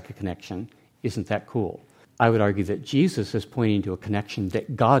looks like a connection. Isn't that cool? I would argue that Jesus is pointing to a connection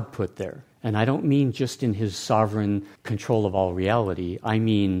that God put there. And I don't mean just in his sovereign control of all reality. I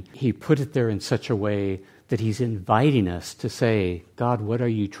mean, he put it there in such a way that he's inviting us to say, God, what are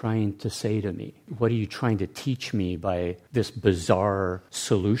you trying to say to me? What are you trying to teach me by this bizarre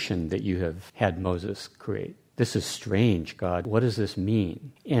solution that you have had Moses create? This is strange, God. What does this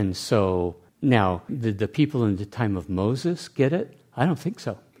mean? And so now, did the people in the time of Moses get it? I don't think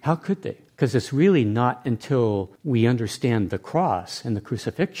so. How could they? Because it's really not until we understand the cross and the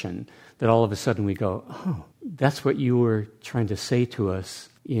crucifixion that all of a sudden we go, oh, that's what you were trying to say to us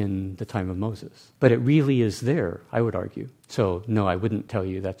in the time of Moses. But it really is there, I would argue. So, no, I wouldn't tell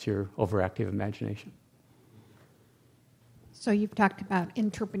you that's your overactive imagination. So you've talked about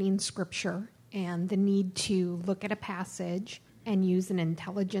interpreting Scripture and the need to look at a passage and use an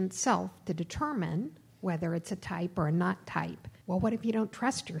intelligent self to determine whether it's a type or a not type. Well, what if you don't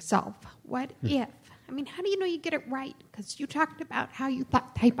trust yourself? What if? I mean, how do you know you get it right? Because you talked about how you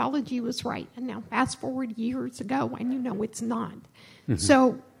thought typology was right, and now fast forward years ago, and you know it's not. Mm-hmm.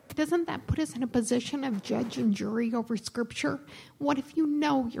 So doesn't that put us in a position of judge and jury over Scripture? What if you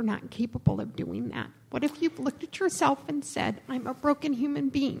know you're not capable of doing that? What if you've looked at yourself and said, I'm a broken human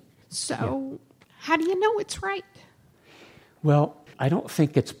being? So how do you know it's right? Well, I don't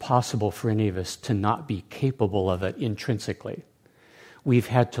think it's possible for any of us to not be capable of it intrinsically. We've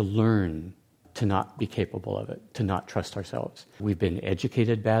had to learn to not be capable of it, to not trust ourselves. We've been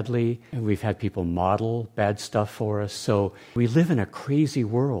educated badly, and we've had people model bad stuff for us. So we live in a crazy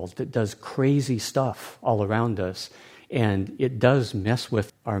world that does crazy stuff all around us, and it does mess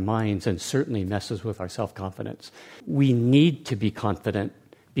with our minds and certainly messes with our self-confidence. We need to be confident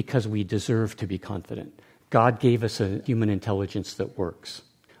because we deserve to be confident. God gave us a human intelligence that works,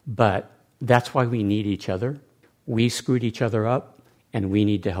 but that's why we need each other. We screwed each other up, and we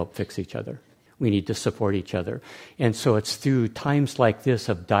need to help fix each other. We need to support each other. And so it's through times like this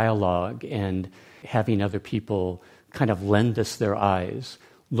of dialogue and having other people kind of lend us their eyes.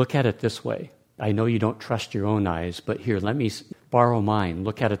 Look at it this way. I know you don't trust your own eyes, but here, let me borrow mine.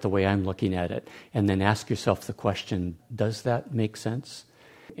 Look at it the way I'm looking at it. And then ask yourself the question, does that make sense?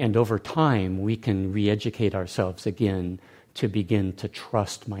 And over time, we can re-educate ourselves again to begin to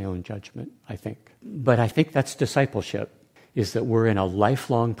trust my own judgment, I think. But I think that's discipleship, is that we're in a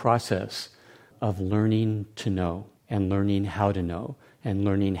lifelong process of learning to know and learning how to know and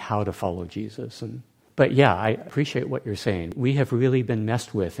learning how to follow Jesus. But yeah, I appreciate what you're saying. We have really been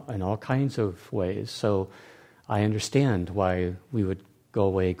messed with in all kinds of ways. So I understand why we would go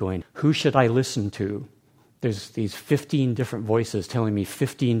away going, who should I listen to? There's these 15 different voices telling me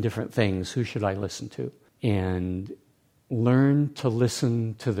 15 different things. Who should I listen to? And learn to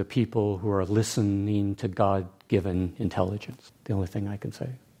listen to the people who are listening to God-given intelligence. The only thing I can say.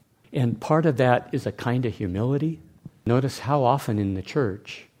 And part of that is a kind of humility. Notice how often in the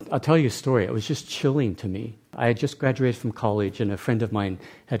church, I'll tell you a story, it was just chilling to me. I had just graduated from college, and a friend of mine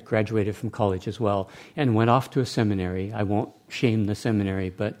had graduated from college as well, and went off to a seminary. I won't shame the seminary,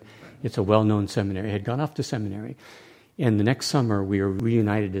 but it's a well-known seminary. I had gone off to seminary. And the next summer, we were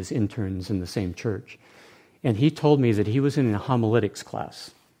reunited as interns in the same church. And he told me that he was in a homiletics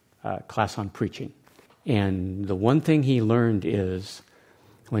class on preaching. And the one thing he learned is,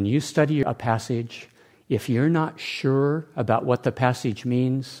 when you study a passage, if you're not sure about what the passage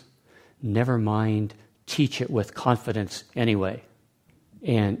means, never mind, teach it with confidence anyway,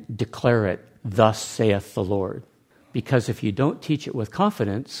 and declare it, thus saith the Lord. Because if you don't teach it with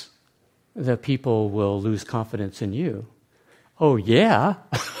confidence, the people will lose confidence in you. Oh, yeah?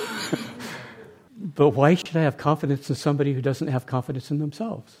 But why should I have confidence in somebody who doesn't have confidence in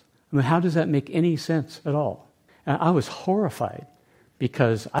themselves? I mean, how does that make any sense at all? And I was horrified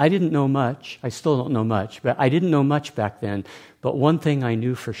because I didn't know much. I still don't know much, but I didn't know much back then. But one thing I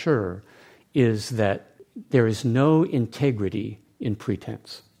knew for sure is that there is no integrity in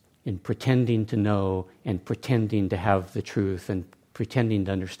pretense, in pretending to know and pretending to have the truth and pretending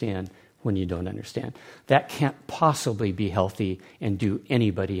to understand when you don't understand. That can't possibly be healthy and do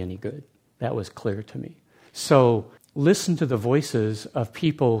anybody any good. That was clear to me. So listen to the voices of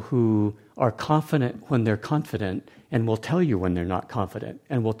people who are confident when they're confident and will tell you when they're not confident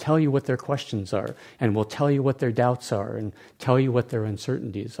and will tell you what their questions are and will tell you what their doubts are and tell you what their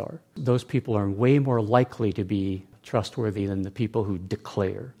uncertainties are. Those people are way more likely to be trustworthy than the people who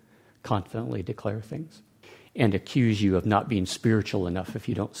confidently declare things and accuse you of not being spiritual enough if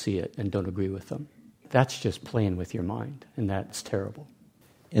you don't see it and don't agree with them. That's just playing with your mind, and that's terrible.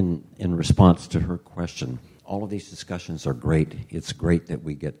 In response to her question, all of these discussions are great. It's great that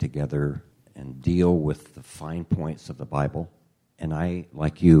we get together and deal with the fine points of the Bible. And I,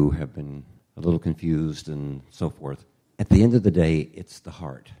 like you, have been a little confused and so forth. At the end of the day, it's the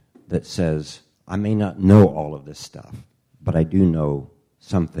heart that says, I may not know all of this stuff, but I do know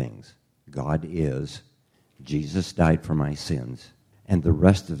some things. God is, Jesus died for my sins, and the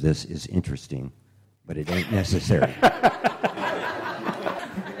rest of this is interesting, but it ain't necessary.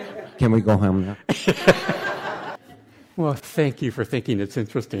 Can we go home now? Well, thank you for thinking it's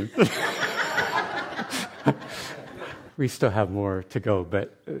interesting. We still have more to go,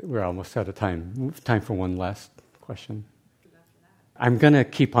 but we're almost out of time. Time for one last question. I'm going to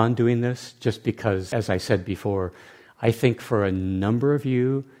keep on doing this just because, as I said before, I think for a number of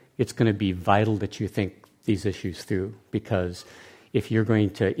you, it's going to be vital that you think these issues through, because if you're going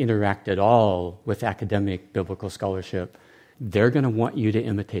to interact at all with academic biblical scholarship, they're going to want you to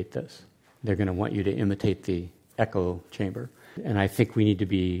imitate this. They're going to want you to imitate the echo chamber. And I think we need to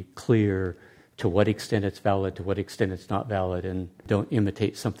be clear to what extent it's valid, to what extent it's not valid, and don't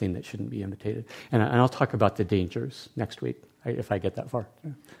imitate something that shouldn't be imitated. And I'll talk about the dangers next week, if I get that far.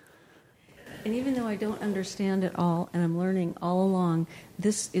 Yeah. And even though I don't understand it all, and I'm learning all along,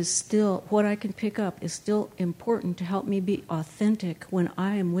 this is still, what I can pick up is still important to help me be authentic when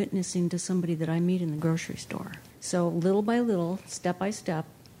I am witnessing to somebody that I meet in the grocery store. So little by little, step by step,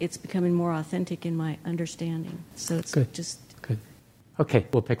 it's becoming more authentic in my understanding. So it's Good. just... Good. Okay,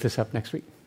 we'll pick this up next week.